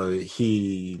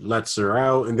 he lets her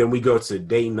out, and then we go to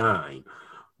day 9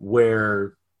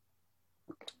 where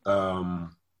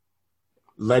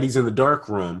Letty's in the dark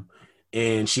room.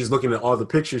 And she's looking at all the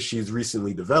pictures she's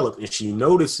recently developed, and she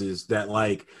notices that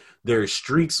there are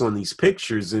streaks on these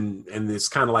pictures, and it's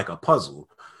kind of like a puzzle.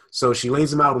 So she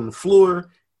lays them out on the floor,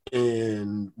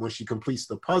 and when she completes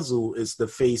the puzzle, it's the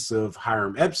face of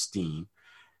Hiram Epstein,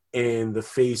 and the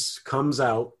face comes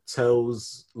out,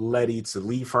 tells Letty to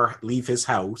leave his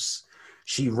house.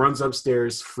 She runs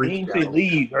upstairs, freaked out. He didn't say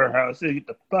leave her house. Say get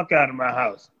the fuck out of my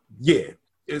house. Yeah.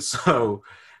 And so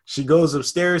she goes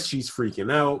upstairs. She's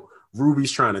freaking out.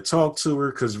 Ruby's trying to talk to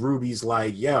her because Ruby's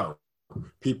like, yo,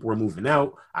 people are moving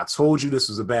out. I told you this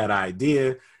was a bad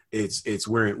idea.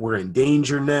 We're in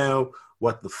danger now.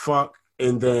 What the fuck?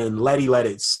 And then Letty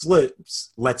lets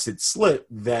it slip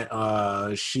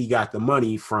that she got the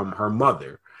money from her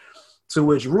mother. To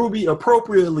which Ruby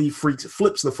appropriately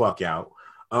flips the fuck out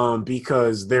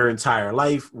because their entire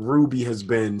life, Ruby has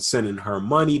been sending her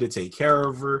money to take care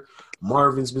of her.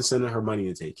 Marvin's been sending her money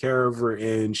to take care of her,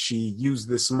 and she used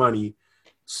this money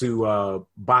to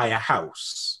buy a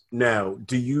house. Now,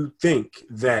 do you think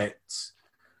that,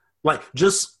 like,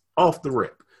 just off the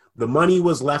rip, the money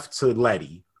was left to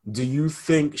Letty? Do you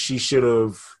think she should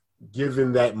have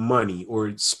given that money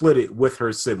or split it with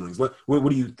her siblings? What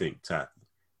do you think, Tati?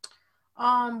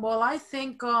 Well, I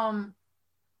think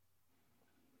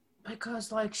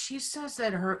because like she says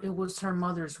that it was her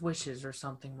mother's wishes or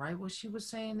something, right? Well, she was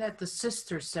saying that the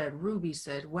sister said, Ruby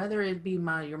said, whether it be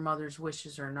your mother's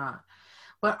wishes or not.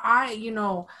 But I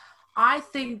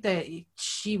think that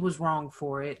she was wrong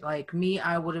for it. Like me,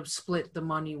 I would have split the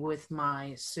money with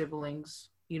my siblings,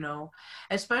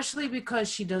 especially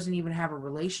because she doesn't even have a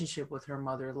relationship with her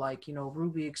mother. Like,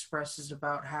 Ruby expresses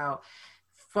about how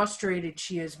frustrated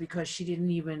she is because she didn't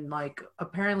even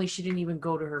apparently she didn't even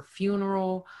go to her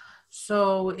funeral.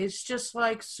 So it's just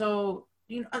like, so,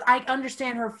 I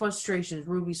understand her frustrations,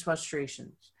 Ruby's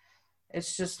frustrations.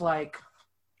 It's just like,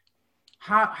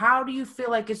 how do you feel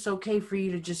like it's okay for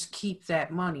you to just keep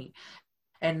that money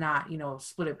and not,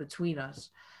 split it between us?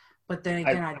 But then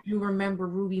again, I do remember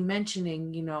Ruby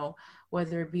mentioning,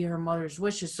 whether it be her mother's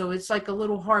wishes. So it's like a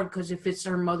little hard because if it's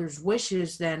her mother's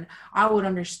wishes, then I would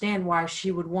understand why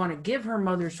she would want to give her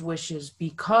mother's wishes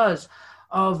because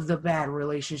of the bad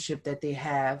relationship that they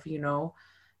have,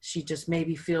 She just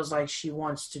maybe feels like she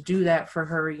wants to do that for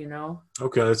her,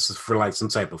 Okay, it's for like some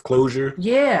type of closure.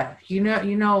 Yeah,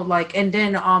 and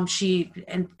then she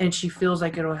and she feels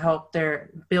like it'll help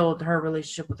build her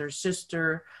relationship with her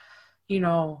sister,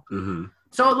 Mm-hmm.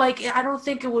 So like I don't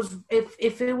think it was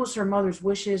if it was her mother's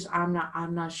wishes, I'm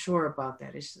not sure about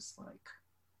that. It's just like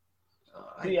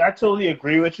See, I totally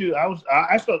agree with you.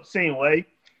 I felt the same way.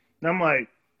 And I'm like,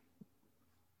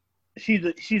 she's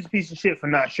a piece of shit for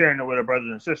not sharing it with her brother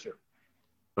and sister.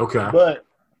 Okay. But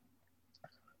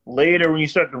later when you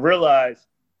start to realize,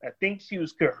 I think she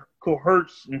was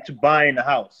coerced into buying the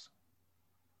house.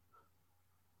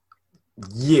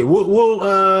 Yeah,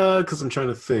 well, because I'm trying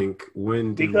to think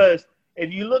because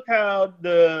if you look how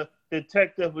the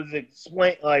detective was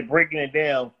breaking it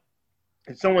down,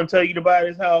 if someone tell you to buy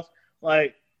this house,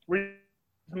 like, where's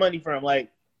the money from?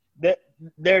 Like,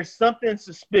 there's something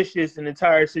suspicious in the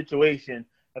entire situation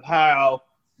of how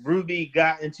Ruby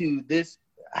got into this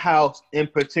house in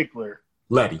particular.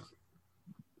 Letty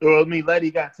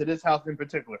got to this house in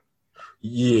particular.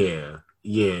 Yeah.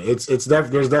 It's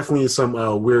there's definitely some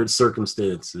weird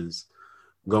circumstances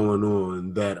going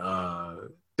on that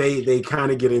they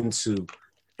kind of get into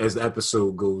as the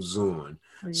episode goes on.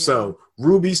 Yeah. So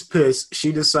Ruby's pissed.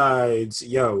 She decides,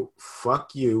 yo,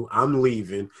 fuck you, I'm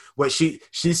leaving. But she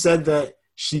said that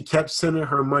she kept sending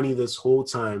her money this whole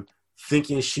time,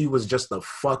 thinking she was just a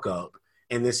fuck up,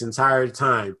 and this entire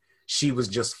time she was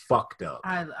just fucked up.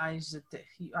 I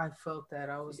felt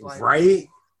that. I was like, right.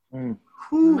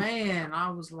 Man, I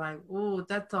was like, oh,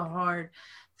 that's a hard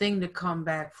thing to come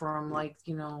back from. Like,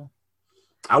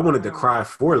 I wanted to cry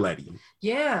for Letty.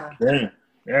 Yeah.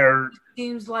 Yeah.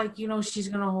 Seems like, she's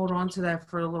going to hold on to that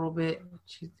for a little bit.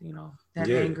 She, that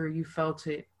anger, you felt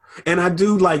it. And I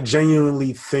do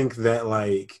genuinely think that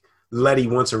Letty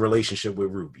wants a relationship with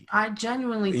Ruby. I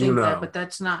genuinely think that, but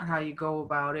that's not how you go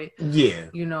about it. Yeah.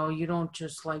 You don't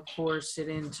just force it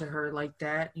into her like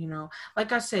that,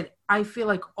 Like I said, I feel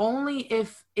like only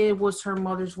if it was her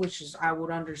mother's wishes, I would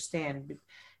understand.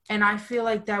 And I feel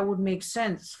like that would make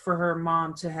sense for her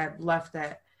mom to have left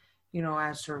that,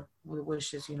 as her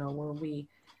wishes, when we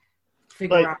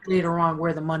figure out later on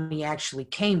where the money actually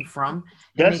came from.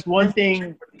 That's one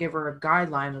thing. Give her a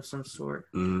guideline of some sort.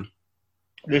 Mm-hmm.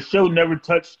 The show never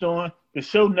touched on. The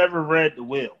show never read the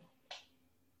will.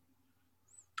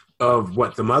 Of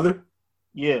what, the mother?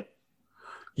 Yeah.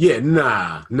 Yeah,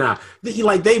 nah.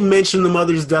 They mentioned the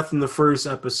mother's death in the first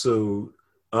episode.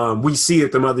 We see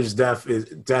that the mother's death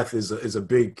is a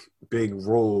big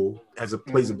role,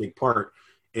 plays a big part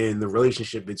in the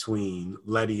relationship between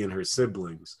Letty and her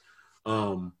siblings.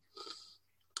 We'll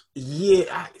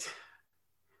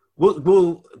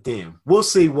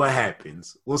see what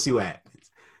happens.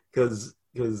 Because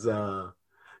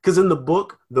in the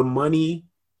book, the money,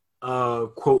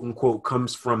 quote unquote,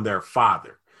 comes from their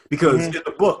father. Because in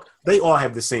the book, they all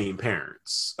have the same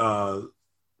parents,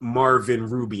 Marvin,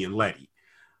 Ruby, and Letty.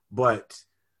 But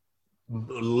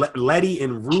Letty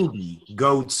and Ruby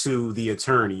go to the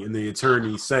attorney, and the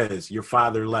attorney says, your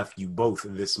father left you both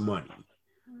this money.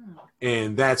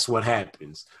 And that's what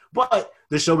happens. But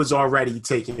the show is already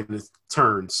taking a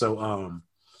turn. So, all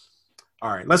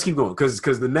right, let's keep going. Because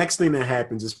the next thing that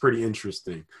happens is pretty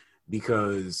interesting.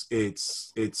 Because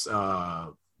it's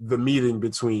the meeting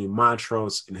between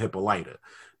Montrose and Hippolyta.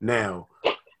 Now,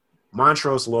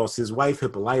 Montrose lost his wife,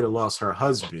 Hippolyta lost her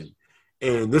husband.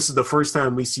 And this is the first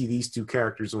time we see these two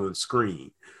characters on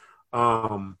screen.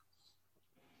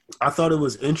 I thought it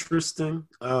was interesting.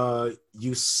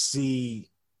 You see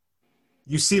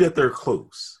that they're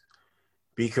close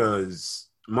because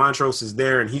Montrose is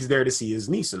there and he's there to see his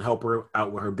niece and help her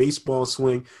out with her baseball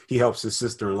swing. He helps his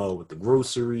sister-in-law with the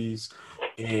groceries,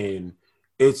 and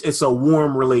it's a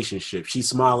warm relationship. She's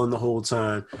smiling the whole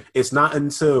time. It's not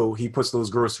until he puts those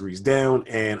groceries down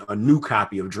and a new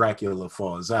copy of Dracula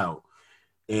falls out.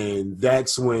 And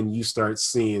that's when you start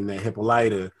seeing that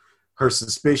Hippolyta, her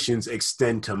suspicions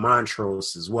extend to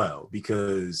Montrose as well,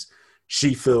 because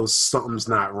she feels something's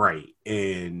not right.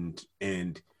 And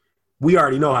we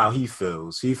already know how he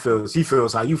feels. He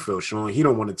feels how you feel, Sean. He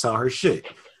don't want to tell her shit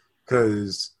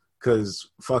because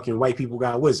fucking white people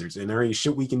got wizards and there ain't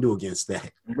shit we can do against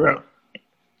that. Bro,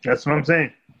 that's what I'm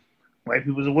saying. White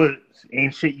people's a wizards.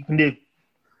 Ain't shit you can do.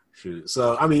 Shoot.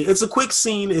 So, I mean, it's a quick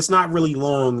scene. It's not really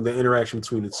long, the interaction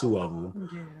between the two of them.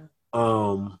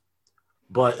 Yeah.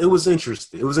 But it was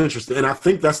interesting. And I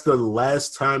think that's the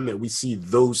last time that we see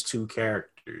those two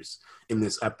characters in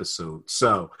this episode.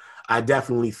 So I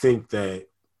definitely think that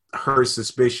her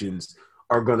suspicions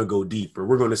are going to go deeper.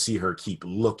 We're going to see her keep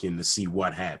looking to see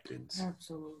what happens.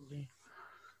 Absolutely.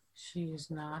 She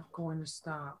is not going to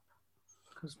stop.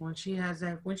 Because once you have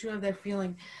that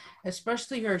feeling,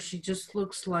 especially her, she just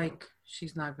looks like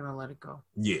she's not going to let it go.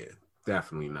 Yeah,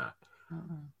 definitely not.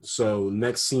 So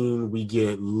next scene, we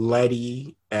get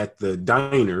Letty at the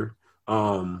diner,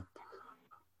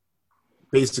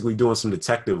 basically doing some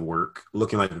detective work,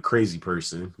 looking like a crazy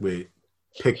person with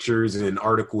pictures and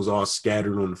articles all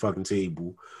scattered on the fucking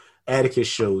table. Atticus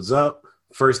shows up.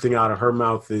 First thing out of her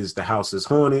mouth is the house is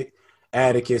haunted.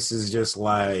 Atticus is just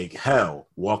like, hell,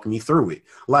 walk me through it.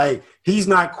 Like, he's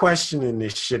not questioning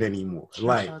this shit anymore.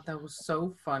 Like, I thought that was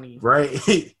so funny. Right?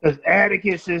 Because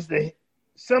Atticus is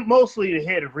mostly the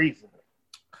head of reason.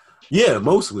 Yeah,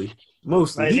 mostly.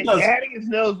 Like, Atticus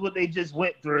knows what they just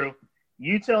went through.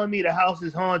 You telling me the house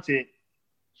is haunted?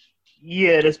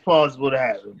 Yeah, that's plausible to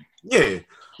happen. Yeah,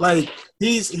 like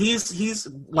he's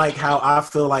like how I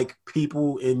feel like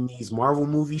people in these Marvel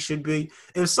movies should be.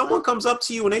 If someone comes up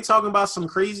to you and they talking about some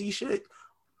crazy shit,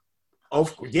 I'm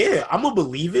gonna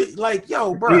believe it. Like,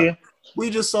 yo, bro, yeah.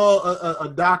 We just saw a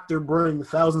doctor bring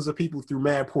thousands of people through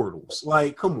mad portals.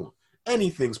 Like, come on,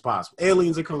 anything's possible.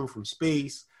 Aliens are coming from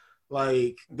space.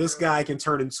 Like, this guy can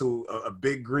turn into a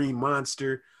big green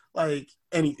monster. Like,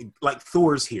 anything. Like,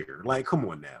 Thor's here. Like, come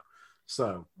on now.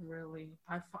 So really,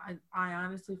 I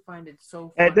honestly find it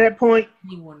so funny. At that point,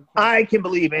 I can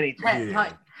believe anything. Yeah.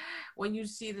 Like, when you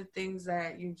see the things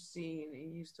that you've seen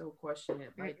and you still question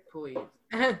it, like, please.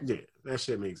 Yeah, that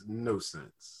shit makes no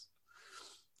sense.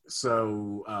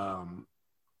 So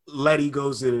Letty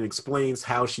goes in and explains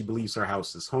how she believes her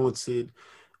house is haunted.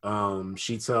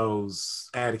 She tells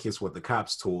Atticus what the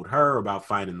cops told her about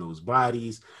finding those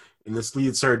bodies. And this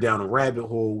leads her down a rabbit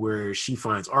hole where she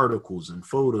finds articles and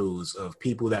photos of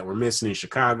people that were missing in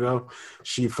Chicago.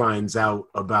 She finds out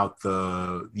about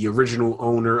the original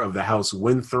owner of the house,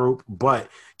 Winthrop, but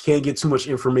can't get too much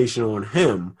information on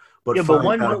him. But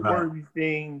one noteworthy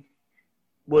thing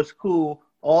was cool.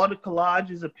 All the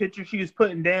collages of pictures she was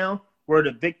putting down were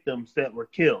the victims that were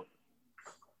killed.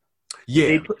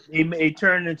 Yeah. They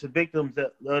turned into victims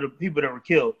that the people that were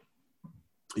killed.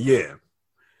 Yeah.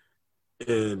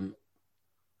 And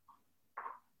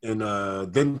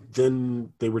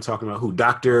then they were talking about who?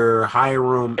 Dr.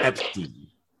 Hiram Epstein.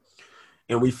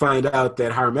 And we find out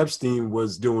that Hiram Epstein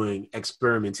was doing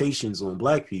experimentations on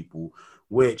black people,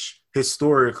 which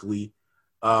historically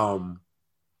happened.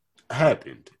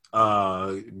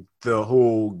 The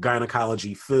whole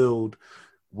gynecology field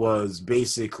was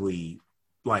basically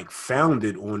like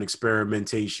founded on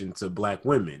experimentation to black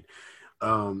women.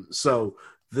 So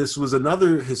this was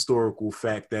another historical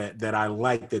fact that I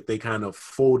like that they kind of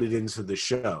folded into the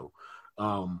show.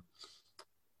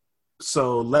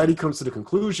 So Letty comes to the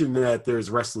conclusion that there's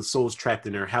restless souls trapped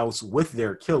in their house with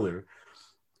their killer,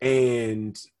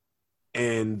 and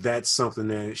that's something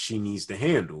that she needs to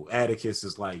handle. Atticus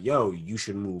is like, yo, you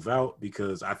should move out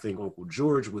because I think Uncle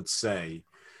George would say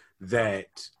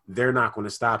that they're not going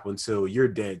to stop until you're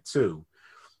dead too.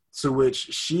 To which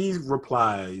she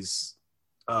replies,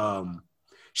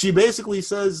 she basically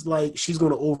says like she's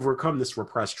going to overcome this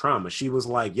repressed trauma. She was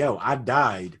like, yo, I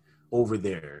died over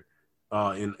there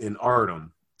in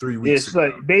Artem 3 weeks ago.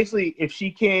 Like basically if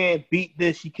she can't beat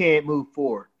this, she can't move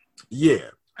forward. Yeah.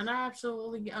 And I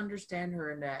absolutely understand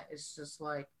her in that. It's just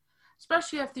like,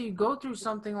 especially after you go through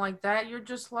something like that, you're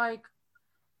just like,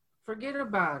 forget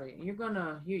about it. You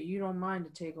don't mind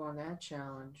to take on that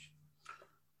challenge.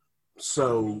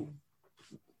 So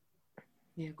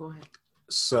Yeah, go ahead.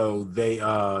 So they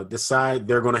decide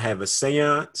they're gonna have a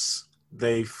seance.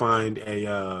 They find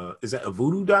a is that a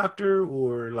voodoo doctor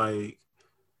or like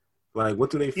what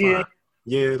do they find?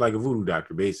 Yeah, like a voodoo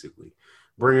doctor basically.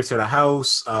 Bring her to the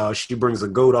house. She brings a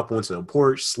goat up onto the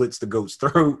porch, slits the goat's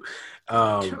throat.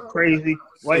 Crazy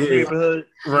white Yeah. neighborhood.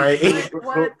 Right.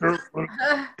 What?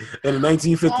 In the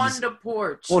 1950s. On the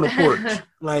porch. On the porch.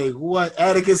 Like what?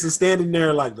 Atticus is standing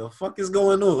there like the fuck is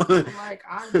going on? Like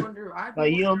I wonder.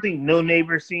 Like you don't think no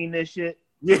neighbor seen this shit?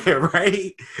 Yeah,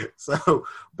 right. So,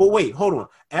 but wait, hold on.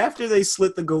 After they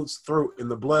slit the goat's throat and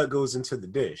the blood goes into the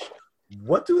dish,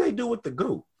 what do they do with the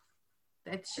goat?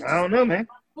 I don't know, man.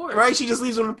 Porch. Right? She just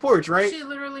leaves it on the porch, right? She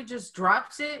literally just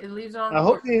drops it and leaves it on. I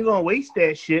hope they ain't gonna waste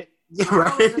that shit. Yeah, I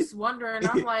right. was just wondering.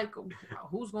 I'm like,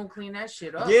 who's gonna clean that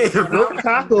shit up? Yeah, Goat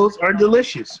tacos are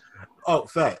delicious. Oh,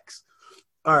 facts.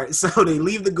 All right, so they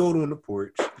leave the goat on the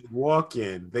porch, they walk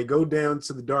in, they go down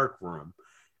to the dark room,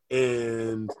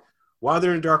 and while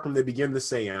they're in the dark room, they begin the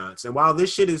seance. And while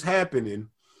this shit is happening,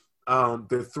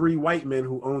 the three white men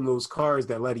who own those cars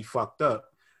that Letty fucked up,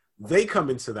 they come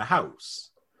into the house.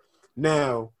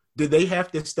 Now, did they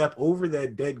have to step over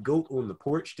that dead goat on the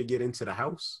porch to get into the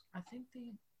house? I think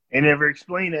They never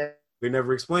explain that. They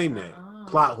never explained that. Oh.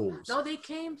 Plot holes. No, they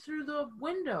came through the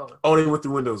window. Oh, they went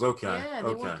through windows. Okay. Yeah, they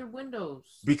okay. went through windows.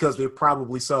 Because they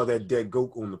probably saw that dead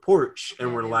goat on the porch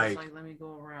and were they like, was let me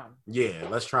go around. yeah,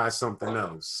 let's try something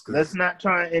else. Let's not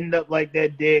try and end up like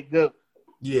that dead goat.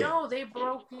 Yeah. No, they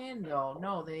broke in though.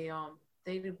 No, they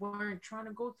weren't trying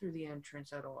to go through the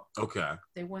entrance at all. Okay.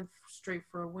 They went straight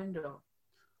for a window.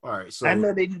 All right. So I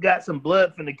know they just got some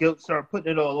blood from the goat, started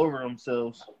putting it all over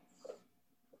themselves.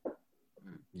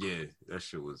 yeah, that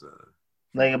shit was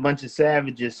Like a bunch of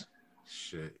savages.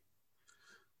 shit.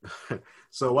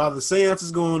 So while the seance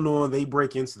is going on, they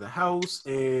break into the house,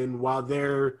 and while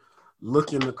they're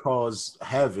looking to cause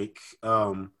havoc,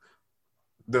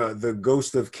 the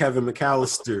ghost of Kevin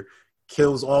McAllister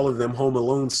kills all of them Home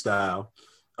Alone style.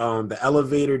 The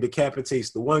elevator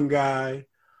decapitates the one guy.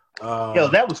 Yo,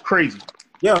 that was crazy.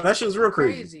 Yo, that shit was real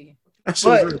crazy. That shit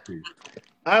was real crazy.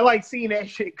 I like seeing that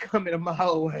shit coming a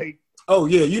mile away. Oh,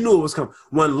 yeah, you knew it was coming.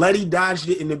 When Letty dodged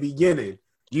it in the beginning,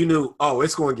 you knew, oh,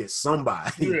 it's going to get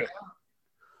somebody. Yeah.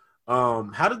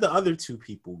 How did the other two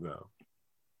people go?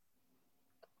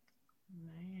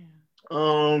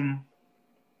 Man.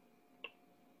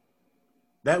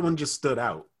 That one just stood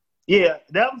out. Yeah,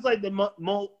 that was like the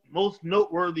most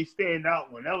noteworthy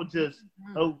standout one. That was just,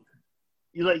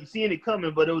 you seeing it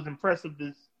coming, but it was impressive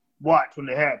to watch when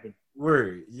it happened.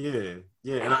 Word, yeah.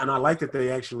 And I like that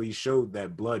they actually showed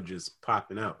that blood just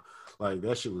popping out. Like,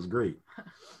 that shit was great.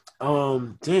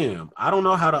 Damn, I don't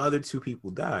know how the other two people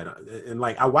died. And,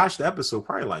 like, I watched the episode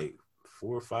probably, like,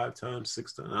 4 or 5 times,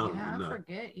 6 times. I don't know. I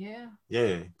forget, yeah.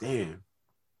 Yeah, damn.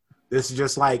 This is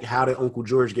just like how did Uncle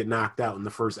George get knocked out in the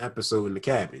first episode in the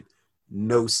cabin.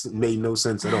 Made no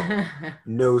sense at all.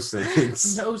 No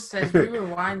sense. No sense. You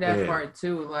rewind that part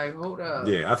too. Like, hold up.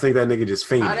 Yeah, I think that nigga just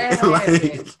fainted. How that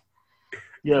happened?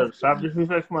 Yo, stop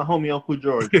disrespecting my homie Uncle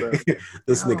George, bro.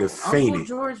 This nigga fainted. Uncle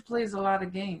George plays a lot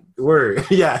of games. Word,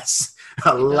 yes,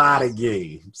 a lot of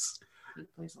games. He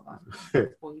plays a lot of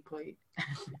games. Well, he played.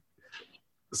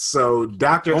 So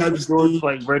Dr. Uncle Epstein, George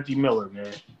like Reggie Miller,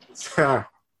 man.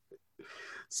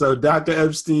 So Dr.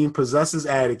 Epstein possesses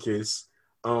Atticus.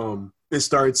 It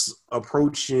starts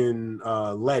approaching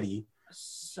Letty.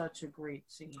 Such a great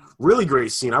scene. Really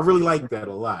great scene. I really like that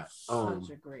a lot. Such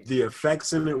a great The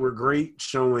effects in it were great,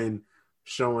 showing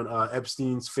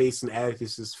Epstein's face and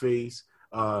Atticus's face,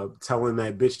 telling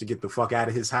that bitch to get the fuck out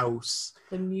of his house.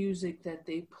 The music that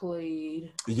they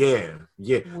played. Yeah.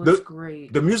 Was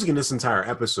great. The music in this entire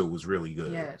episode was really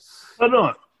good. Yes. Hold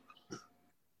on.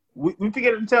 We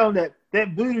forget to tell them that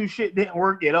voodoo shit didn't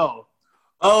work at all.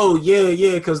 Oh,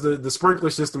 yeah, because the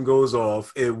sprinkler system goes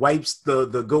off. It wipes the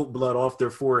goat blood off their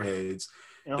foreheads.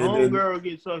 And homegirl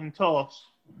gets fucking tossed.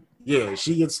 Yeah,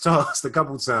 she gets tossed a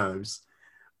couple times.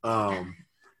 And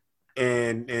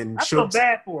I feel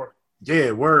bad for her.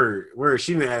 Yeah, word.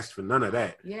 She didn't ask for none of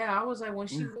that. Yeah, I was like, when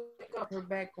she pick up her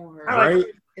back on her, Right?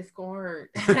 It's gonna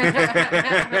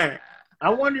hurt. I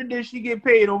wonder, did she get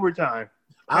paid overtime?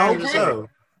 I hope so.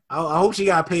 I hope she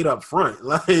got paid up front.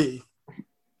 Like,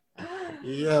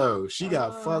 yo, she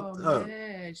got fucked up.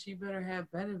 Man, she better have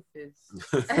benefits.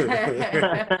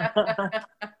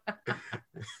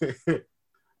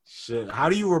 Shit. How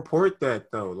do you report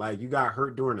that though? Like you got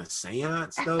hurt during a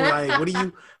seance though? Like what do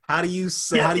you how do you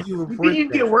say how do you report Can you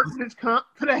that? get workman's comp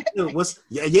for that? Yo,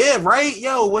 right?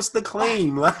 Yo, what's the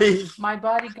claim? Like My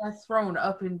body got thrown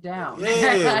up and down.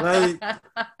 Yeah,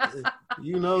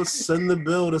 send the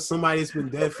bill to somebody that's been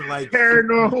dead for like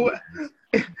Paranormal.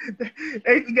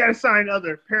 You gotta sign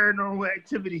other paranormal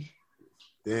activity.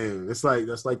 Damn, that's like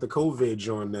the COVID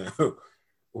joint now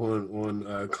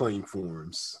on claim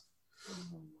forms.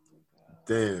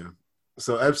 Damn.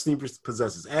 So Epstein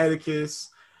possesses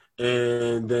Atticus,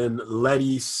 and then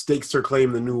Letty stakes her claim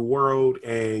to the New World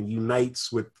and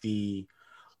unites with the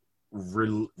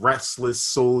restless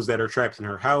souls that are trapped in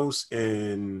her house,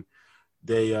 and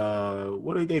they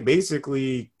they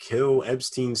basically kill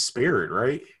Epstein's spirit,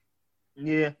 right?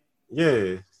 Yeah.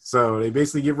 So they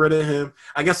basically get rid of him.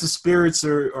 I guess the spirits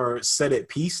are set at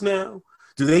peace now.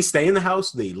 Do they stay in the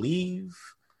house? Do they leave?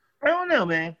 I don't know,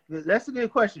 man. That's a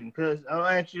good question because I'll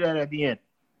ask you that at the end.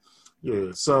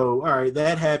 Yeah. So all right,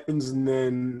 that happens, and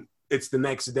then it's the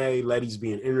next day. Letty's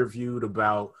being interviewed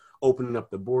about opening up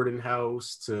the boarding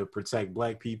house to protect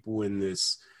Black people in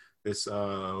this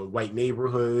white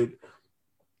neighborhood.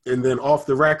 And then off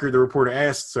the record, the reporter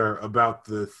asks her about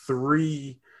the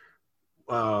 3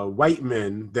 white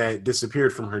men that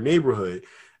disappeared from her neighborhood,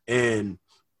 and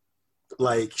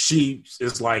like she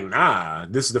is like, nah,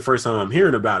 this is the first time I'm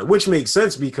hearing about it, which makes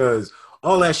sense because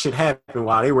all that shit happened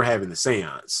while they were having the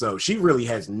seance, so she really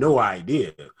has no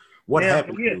idea what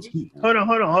happened to those people. Hold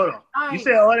on. You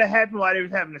said all that happened while they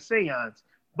was having the seance,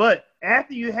 but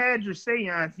after you had your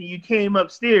seance and you came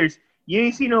upstairs, you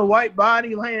ain't see no white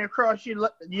body laying across your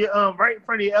right in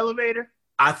front of the elevator.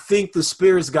 I think the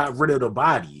spirits got rid of the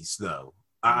bodies though.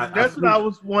 That's what I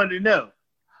was wanting to know.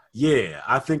 Yeah,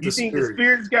 I think the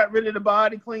spirits got rid of the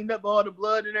body, cleaned up all the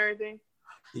blood and everything?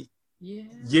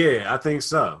 Yeah, I think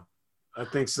so.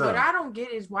 What I don't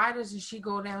get is why doesn't she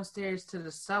go downstairs to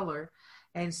the cellar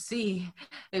and see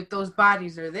if those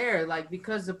bodies are there? Like,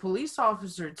 because the police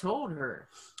officer told her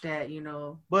that,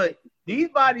 But these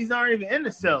bodies aren't even in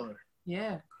the cellar.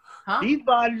 Yeah. Huh? These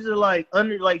bodies are like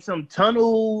under like some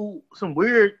tunnel, some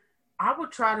weird. I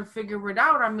would try to figure it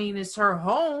out. I mean, it's her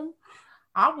home.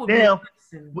 I would. Now,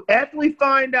 after we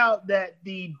find out that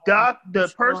the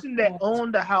person that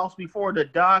owned the house before the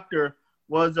doctor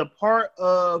was a part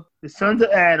of the Sons of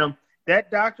Adam, that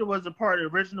doctor was a part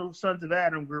of the original Sons of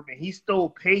Adam group, and he stole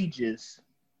pages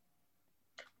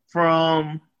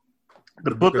from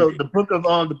the book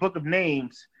of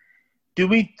names. Do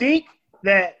we think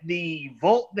that the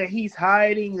vault that he's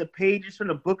hiding the pages from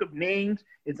the book of names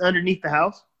is underneath the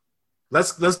house?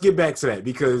 Let's get back to that,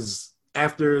 because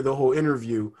after the whole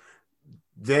interview,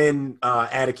 then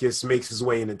Atticus makes his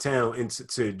way into town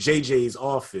to JJ's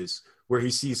office where he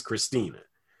sees Christina.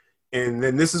 And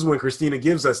then this is when Christina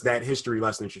gives us that history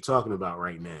lesson that you're talking about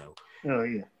right now. Oh,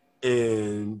 yeah.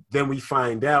 And then we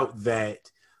find out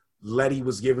that Letty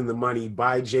was given the money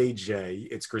by JJ.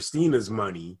 It's Christina's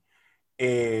money.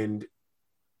 And,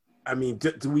 I mean,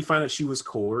 do we find out she was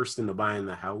coerced into buying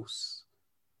the house?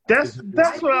 That's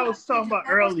what I was talking about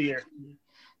earlier.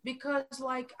 Because,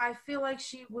 like, I feel like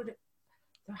she would...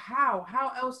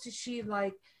 How else did she,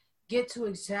 like, get to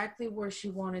exactly where she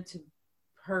wanted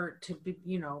her to be,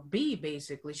 be,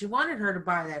 basically? She wanted her to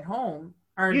buy that home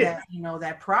or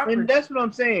that property. And that's what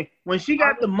I'm saying. When she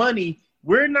got the money,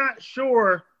 we're not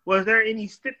sure, was there any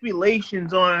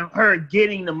stipulations on her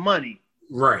getting the money?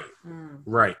 Right.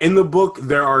 Right. In the book,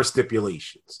 there are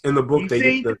stipulations. In the book,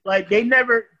 they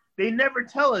never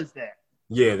tell us that.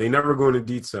 Yeah, they never go into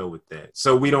detail with that.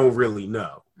 So we don't really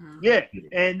know. Yeah,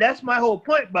 and that's my whole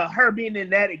point about her being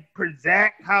in that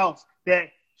exact house that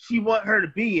she want her to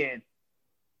be in.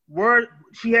 Where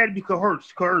she had to be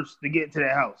coerced to get into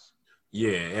that house.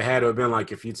 Yeah, it had to have been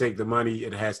like, if you take the money,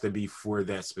 it has to be for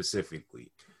that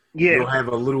specifically. Yeah. You'll have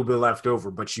a little bit left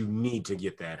over, but you need to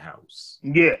get that house.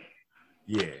 Yeah.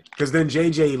 Yeah, because then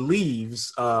JJ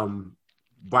leaves,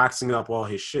 boxing up all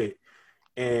his shit,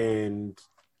 and...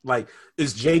 Like,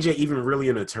 is JJ even really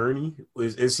an attorney?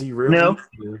 Is he really? No.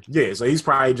 Yeah, so he's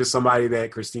probably just somebody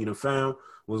that Christina found,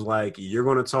 was like, you're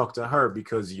going to talk to her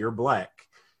because you're Black,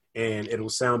 and it'll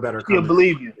sound better. She'll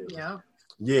believe you.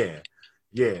 Yeah.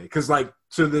 Because, like,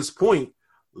 to this point,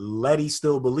 Letty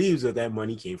still believes that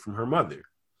money came from her mother.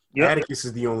 Yep. Atticus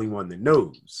is the only one that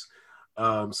knows.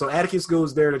 So Atticus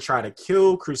goes there to try to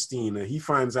kill Christina. He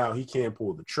finds out he can't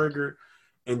pull the trigger,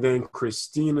 and then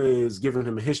Christina is giving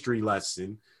him a history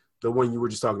lesson. The one you were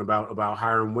just talking about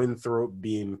Hiram Winthrop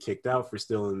being kicked out for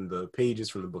stealing the pages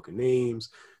from the Book of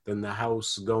Names, then the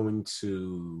house going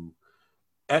to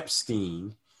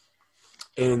Epstein.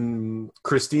 And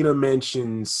Christina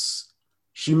mentions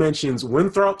She mentions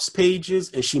Winthrop's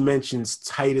pages and she mentions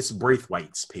Titus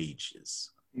Braithwaite's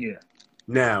pages. Yeah.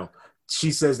 Now,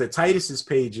 she says that Titus's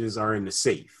pages are in the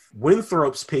safe.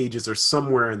 Winthrop's pages are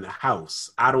somewhere in the house.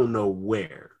 I don't know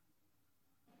where.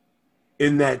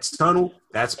 In that tunnel,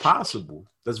 that's possible.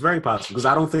 That's very possible because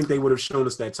I don't think they would have shown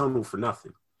us that tunnel for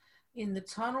nothing. In the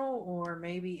tunnel, or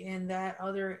maybe in that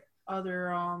other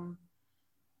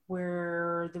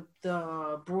where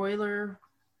the broiler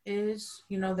is,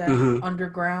 you know, that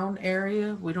underground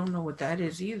area. We don't know what that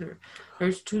is either.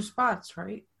 There's 2 spots,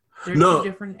 right? There's 2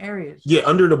 different areas. Yeah,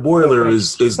 under the boiler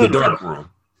is the dark room.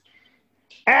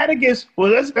 Atticus.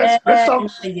 Well, let's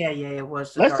talk. Yeah, it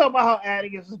was. Let's talk about how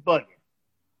Atticus is bugging.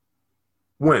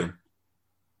 When?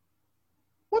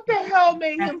 What the hell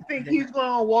made him think he's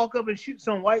going to walk up and shoot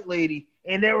some white lady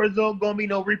and there was going to be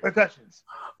no repercussions?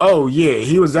 Oh yeah,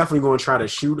 he was definitely going to try to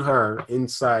shoot her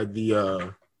inside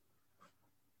the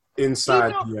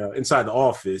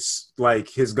office. Like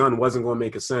his gun wasn't going to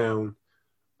make a sound.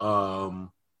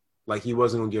 Like he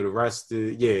wasn't going to get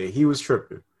arrested. Yeah, he was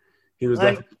tripping. He was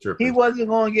definitely tripping. He wasn't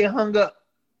going to get hung up.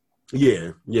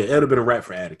 Yeah, it'd have been a wrap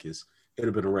for Atticus. It'd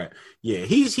have been a wrap. Yeah,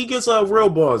 he gets real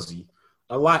ballsy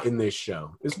a lot in this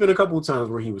show. It's been a couple of times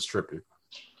where he was tripping.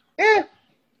 Yeah.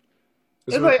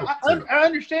 It's like, I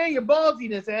understand your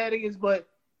ballsiness, Atticus, but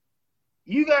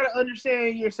you got to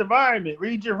understand your environment.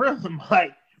 Read your room.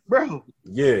 Like, bro,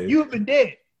 you've been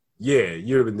dead. Yeah,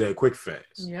 you'd have been dead quick fast.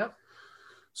 Yep.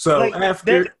 So like,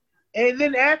 after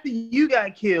you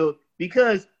got killed,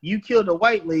 because you killed a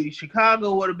white lady,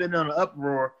 Chicago would have been on an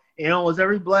uproar, and almost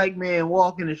every black man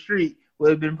walking the street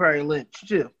would have been probably lynched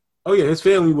too. Oh yeah, his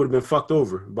family would have been fucked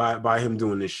over by him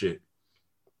doing this shit.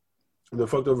 They're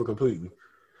fucked over completely.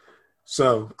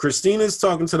 So Christina's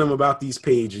talking to them about these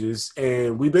pages,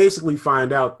 and we basically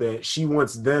find out that she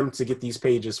wants them to get these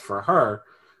pages for her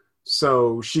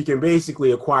so she can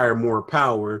basically acquire more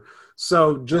power.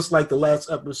 So just like the last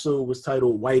episode was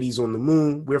titled Whitey's on the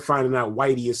Moon, we're finding out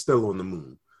Whitey is still on the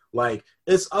moon. Like,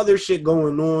 it's other shit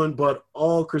going on, but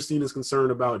all Christina's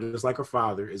concerned about, just like her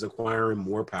father, is acquiring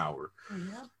more power.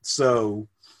 Yeah. So,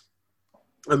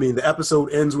 I mean, the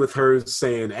episode ends with her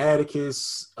saying,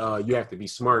 Atticus, you have to be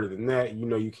smarter than that. You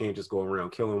know, you can't just go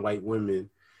around killing white women.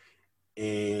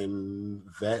 And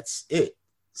that's it.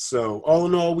 So, all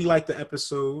in all, we like the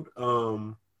episode.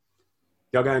 Y'all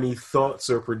got any thoughts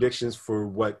or predictions for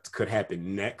what could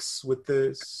happen next with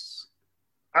this?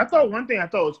 One thing I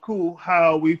thought was cool,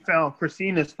 how we found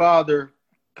Christina's father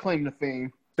claim the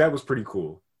fame. That was pretty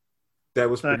cool.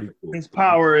 Pretty cool. His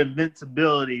power,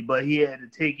 invincibility, but he had to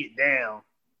take it down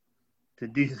to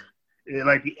do,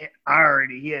 like the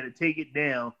irony, he had to take it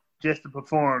down just to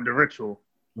perform the ritual.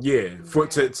 Yeah,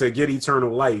 to get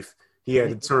eternal life, he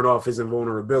had to turn off his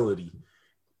invulnerability.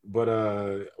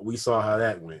 But we saw how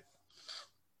that went.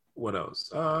 What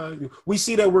else? We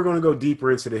see that we're going to go deeper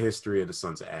into the history of the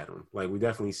Sons of Adam. Like, we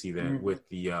definitely see that with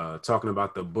the talking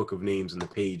about the book of names and the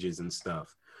pages and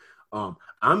stuff.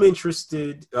 I'm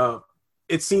interested.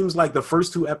 It seems like the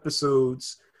first 2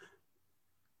 episodes,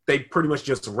 they pretty much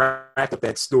just wrapped up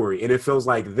that story. And it feels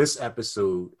like this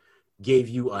episode gave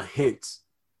you a hint,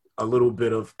 a little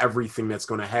bit of everything that's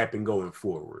going to happen going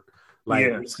forward.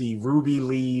 Like, we see Ruby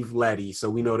leave Letty, so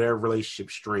we know their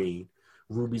relationship strained.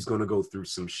 Ruby's going to go through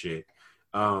some shit.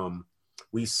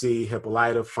 We see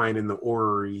Hippolyta finding the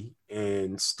orrery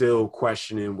and still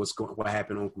questioning what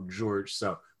happened to Uncle George.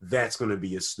 So that's going to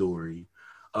be a story.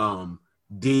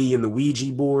 D and the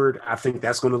Ouija board, I think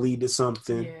that's going to lead to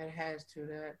something. Yeah, it has to.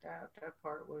 That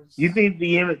part was... You think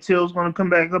the Emmett Till's going to come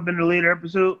back up in the later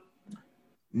episode?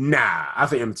 Nah, I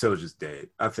think Emmett Till's just dead.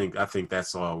 I think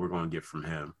that's all we're going to get from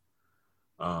him.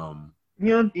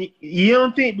 You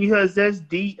don't think because that's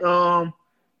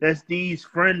Dee's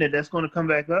friend that's going to come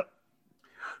back up?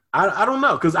 I don't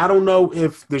know, because I don't know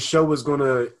if the show is going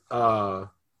to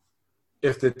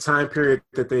if the time period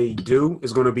that they do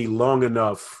is going to be long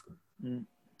enough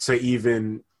to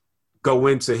even go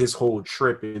into his whole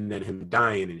trip and then him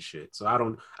dying and shit. So I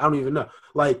don't even know.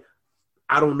 Like,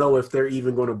 I don't know if they're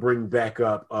even going to bring back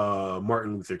up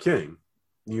Martin Luther King,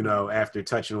 you know, after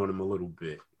touching on him a little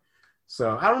bit.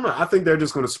 So I don't know. I think they're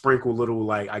just going to sprinkle little,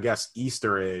 like, I guess,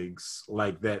 Easter eggs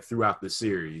like that throughout the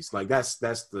series. Like, that's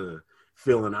the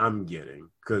feeling I'm getting,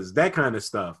 because that kind of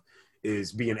stuff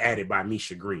is being added by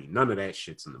Misha Green. None of that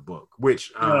shit's in the book,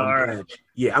 which I'm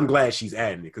glad she's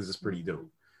adding it, because it's pretty dope.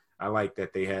 I like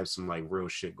that they have some, like, real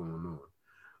shit going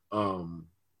on.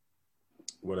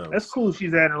 What else? That's cool.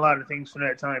 She's adding a lot of things from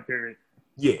that time period.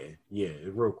 Yeah,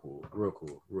 real cool.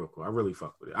 I really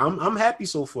fuck with it. I'm happy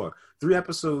so far. 3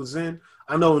 episodes in.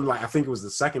 I know, like I think it was the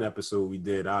second episode we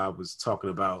did. I was talking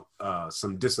about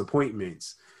some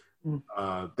disappointments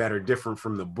that are different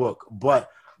from the book, but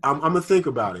I'm gonna think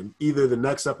about it. Either the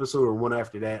next episode or one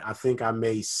after that. I think I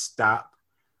may stop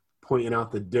pointing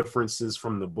out the differences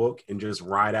from the book and just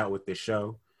ride out with the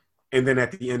show. And then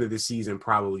at the end of the season,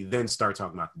 probably then start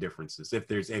talking about the differences, if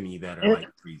there's any that are like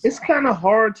reasons. It's kind of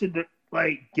hard to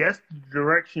guess the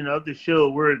direction of the show,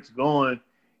 where it's going,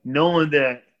 knowing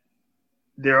that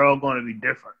they're all going to be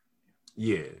different.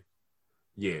 Yeah.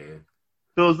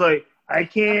 So it's like I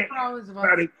can't.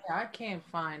 I can't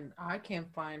find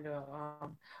a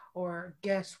or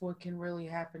guess what can really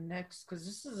happen next, because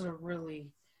this is a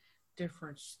really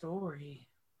different story.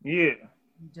 Yeah.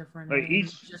 Different. Like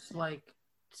each just like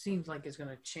seems like it's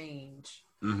gonna change.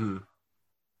 Mm-hmm.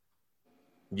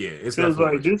 Yeah, it's so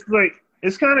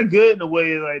it's kind of good in a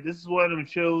way. Like this is one of them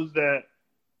shows that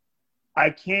I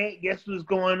can't guess what's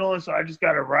going on, so I just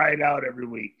gotta ride out every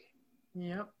week.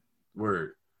 Yep.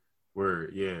 Word.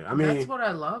 Yeah, I mean that's what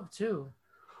I love too.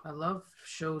 I love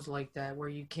shows like that where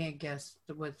you can't guess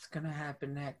what's gonna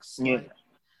happen next. Yeah. Like,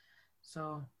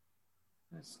 so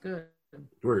that's good.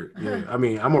 Word. Yeah. I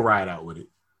mean, I'm gonna ride out with it.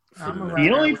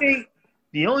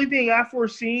 The only thing I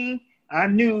foreseen, I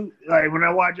knew, like when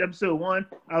I watched episode 1,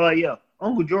 I was like, yo,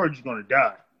 Uncle George is gonna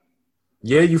die.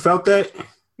 Yeah, you felt that?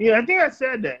 Yeah, I think I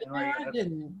said that. I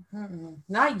didn't.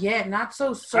 Not yet. Not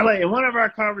so. In one of our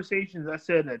conversations, I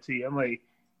said that to you. I'm like,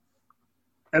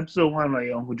 episode 1, I'm like,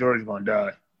 Uncle George is gonna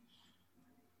die.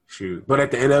 Shoot. But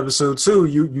at the end of episode 2,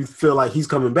 you feel like he's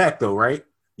coming back though, right?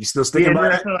 You still sticking by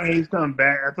that? I felt like he's coming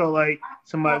back. I felt like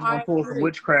somebody's gonna pull some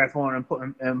witchcraft on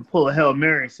him and pull a Hail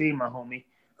Mary and save my homie.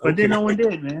 But then no one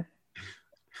did, man.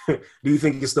 Do you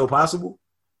think it's still possible?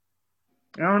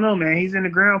 I don't know, man. He's in the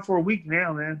ground for a week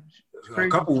now, man. A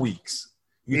couple weeks.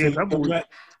 A couple weeks.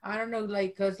 I don't know,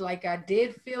 because I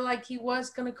did feel like he was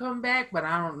gonna come back, but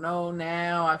I don't know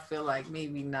now. I feel like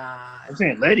maybe not. I'm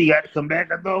saying Letty got to come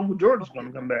back. I thought Uncle George was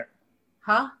gonna come back.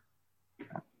 Huh?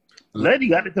 Letty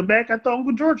got to come back. I thought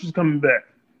Uncle George was coming back.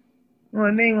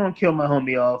 Well, they ain't gonna kill my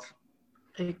homie off.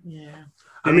 Yeah.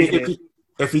 I mean,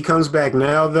 if he comes back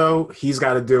now, though, he's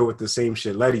got to deal with the same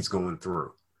shit Letty's going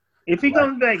through. If he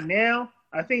comes back now,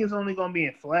 I think it's only gonna be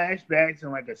in flashbacks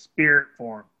and like a spirit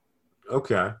form.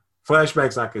 Okay,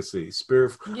 flashbacks I could see.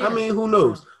 Spirit. Yeah. I mean, who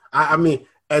knows? I mean,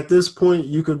 at this point,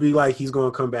 you could be like, he's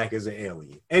gonna come back as an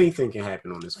alien. Anything can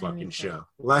happen on this fucking show.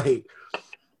 Like.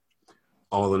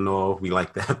 All in all, we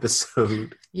like the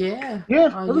episode. Yeah,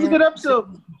 it was a good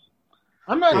episode.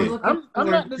 I'm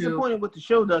not disappointed with the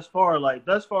show thus far. Like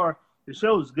thus far, the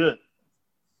show is good.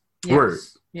 Yes. Word.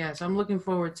 Yes, I'm looking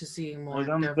forward to seeing more. Like,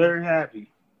 I'm very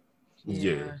happy.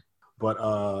 Yeah. But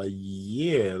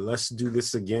let's do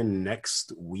this again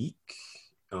next week.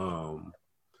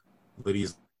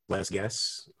 Lydia's last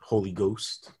guest, Holy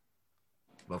Ghost,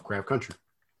 Lovecraft Country.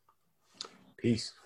 Peace.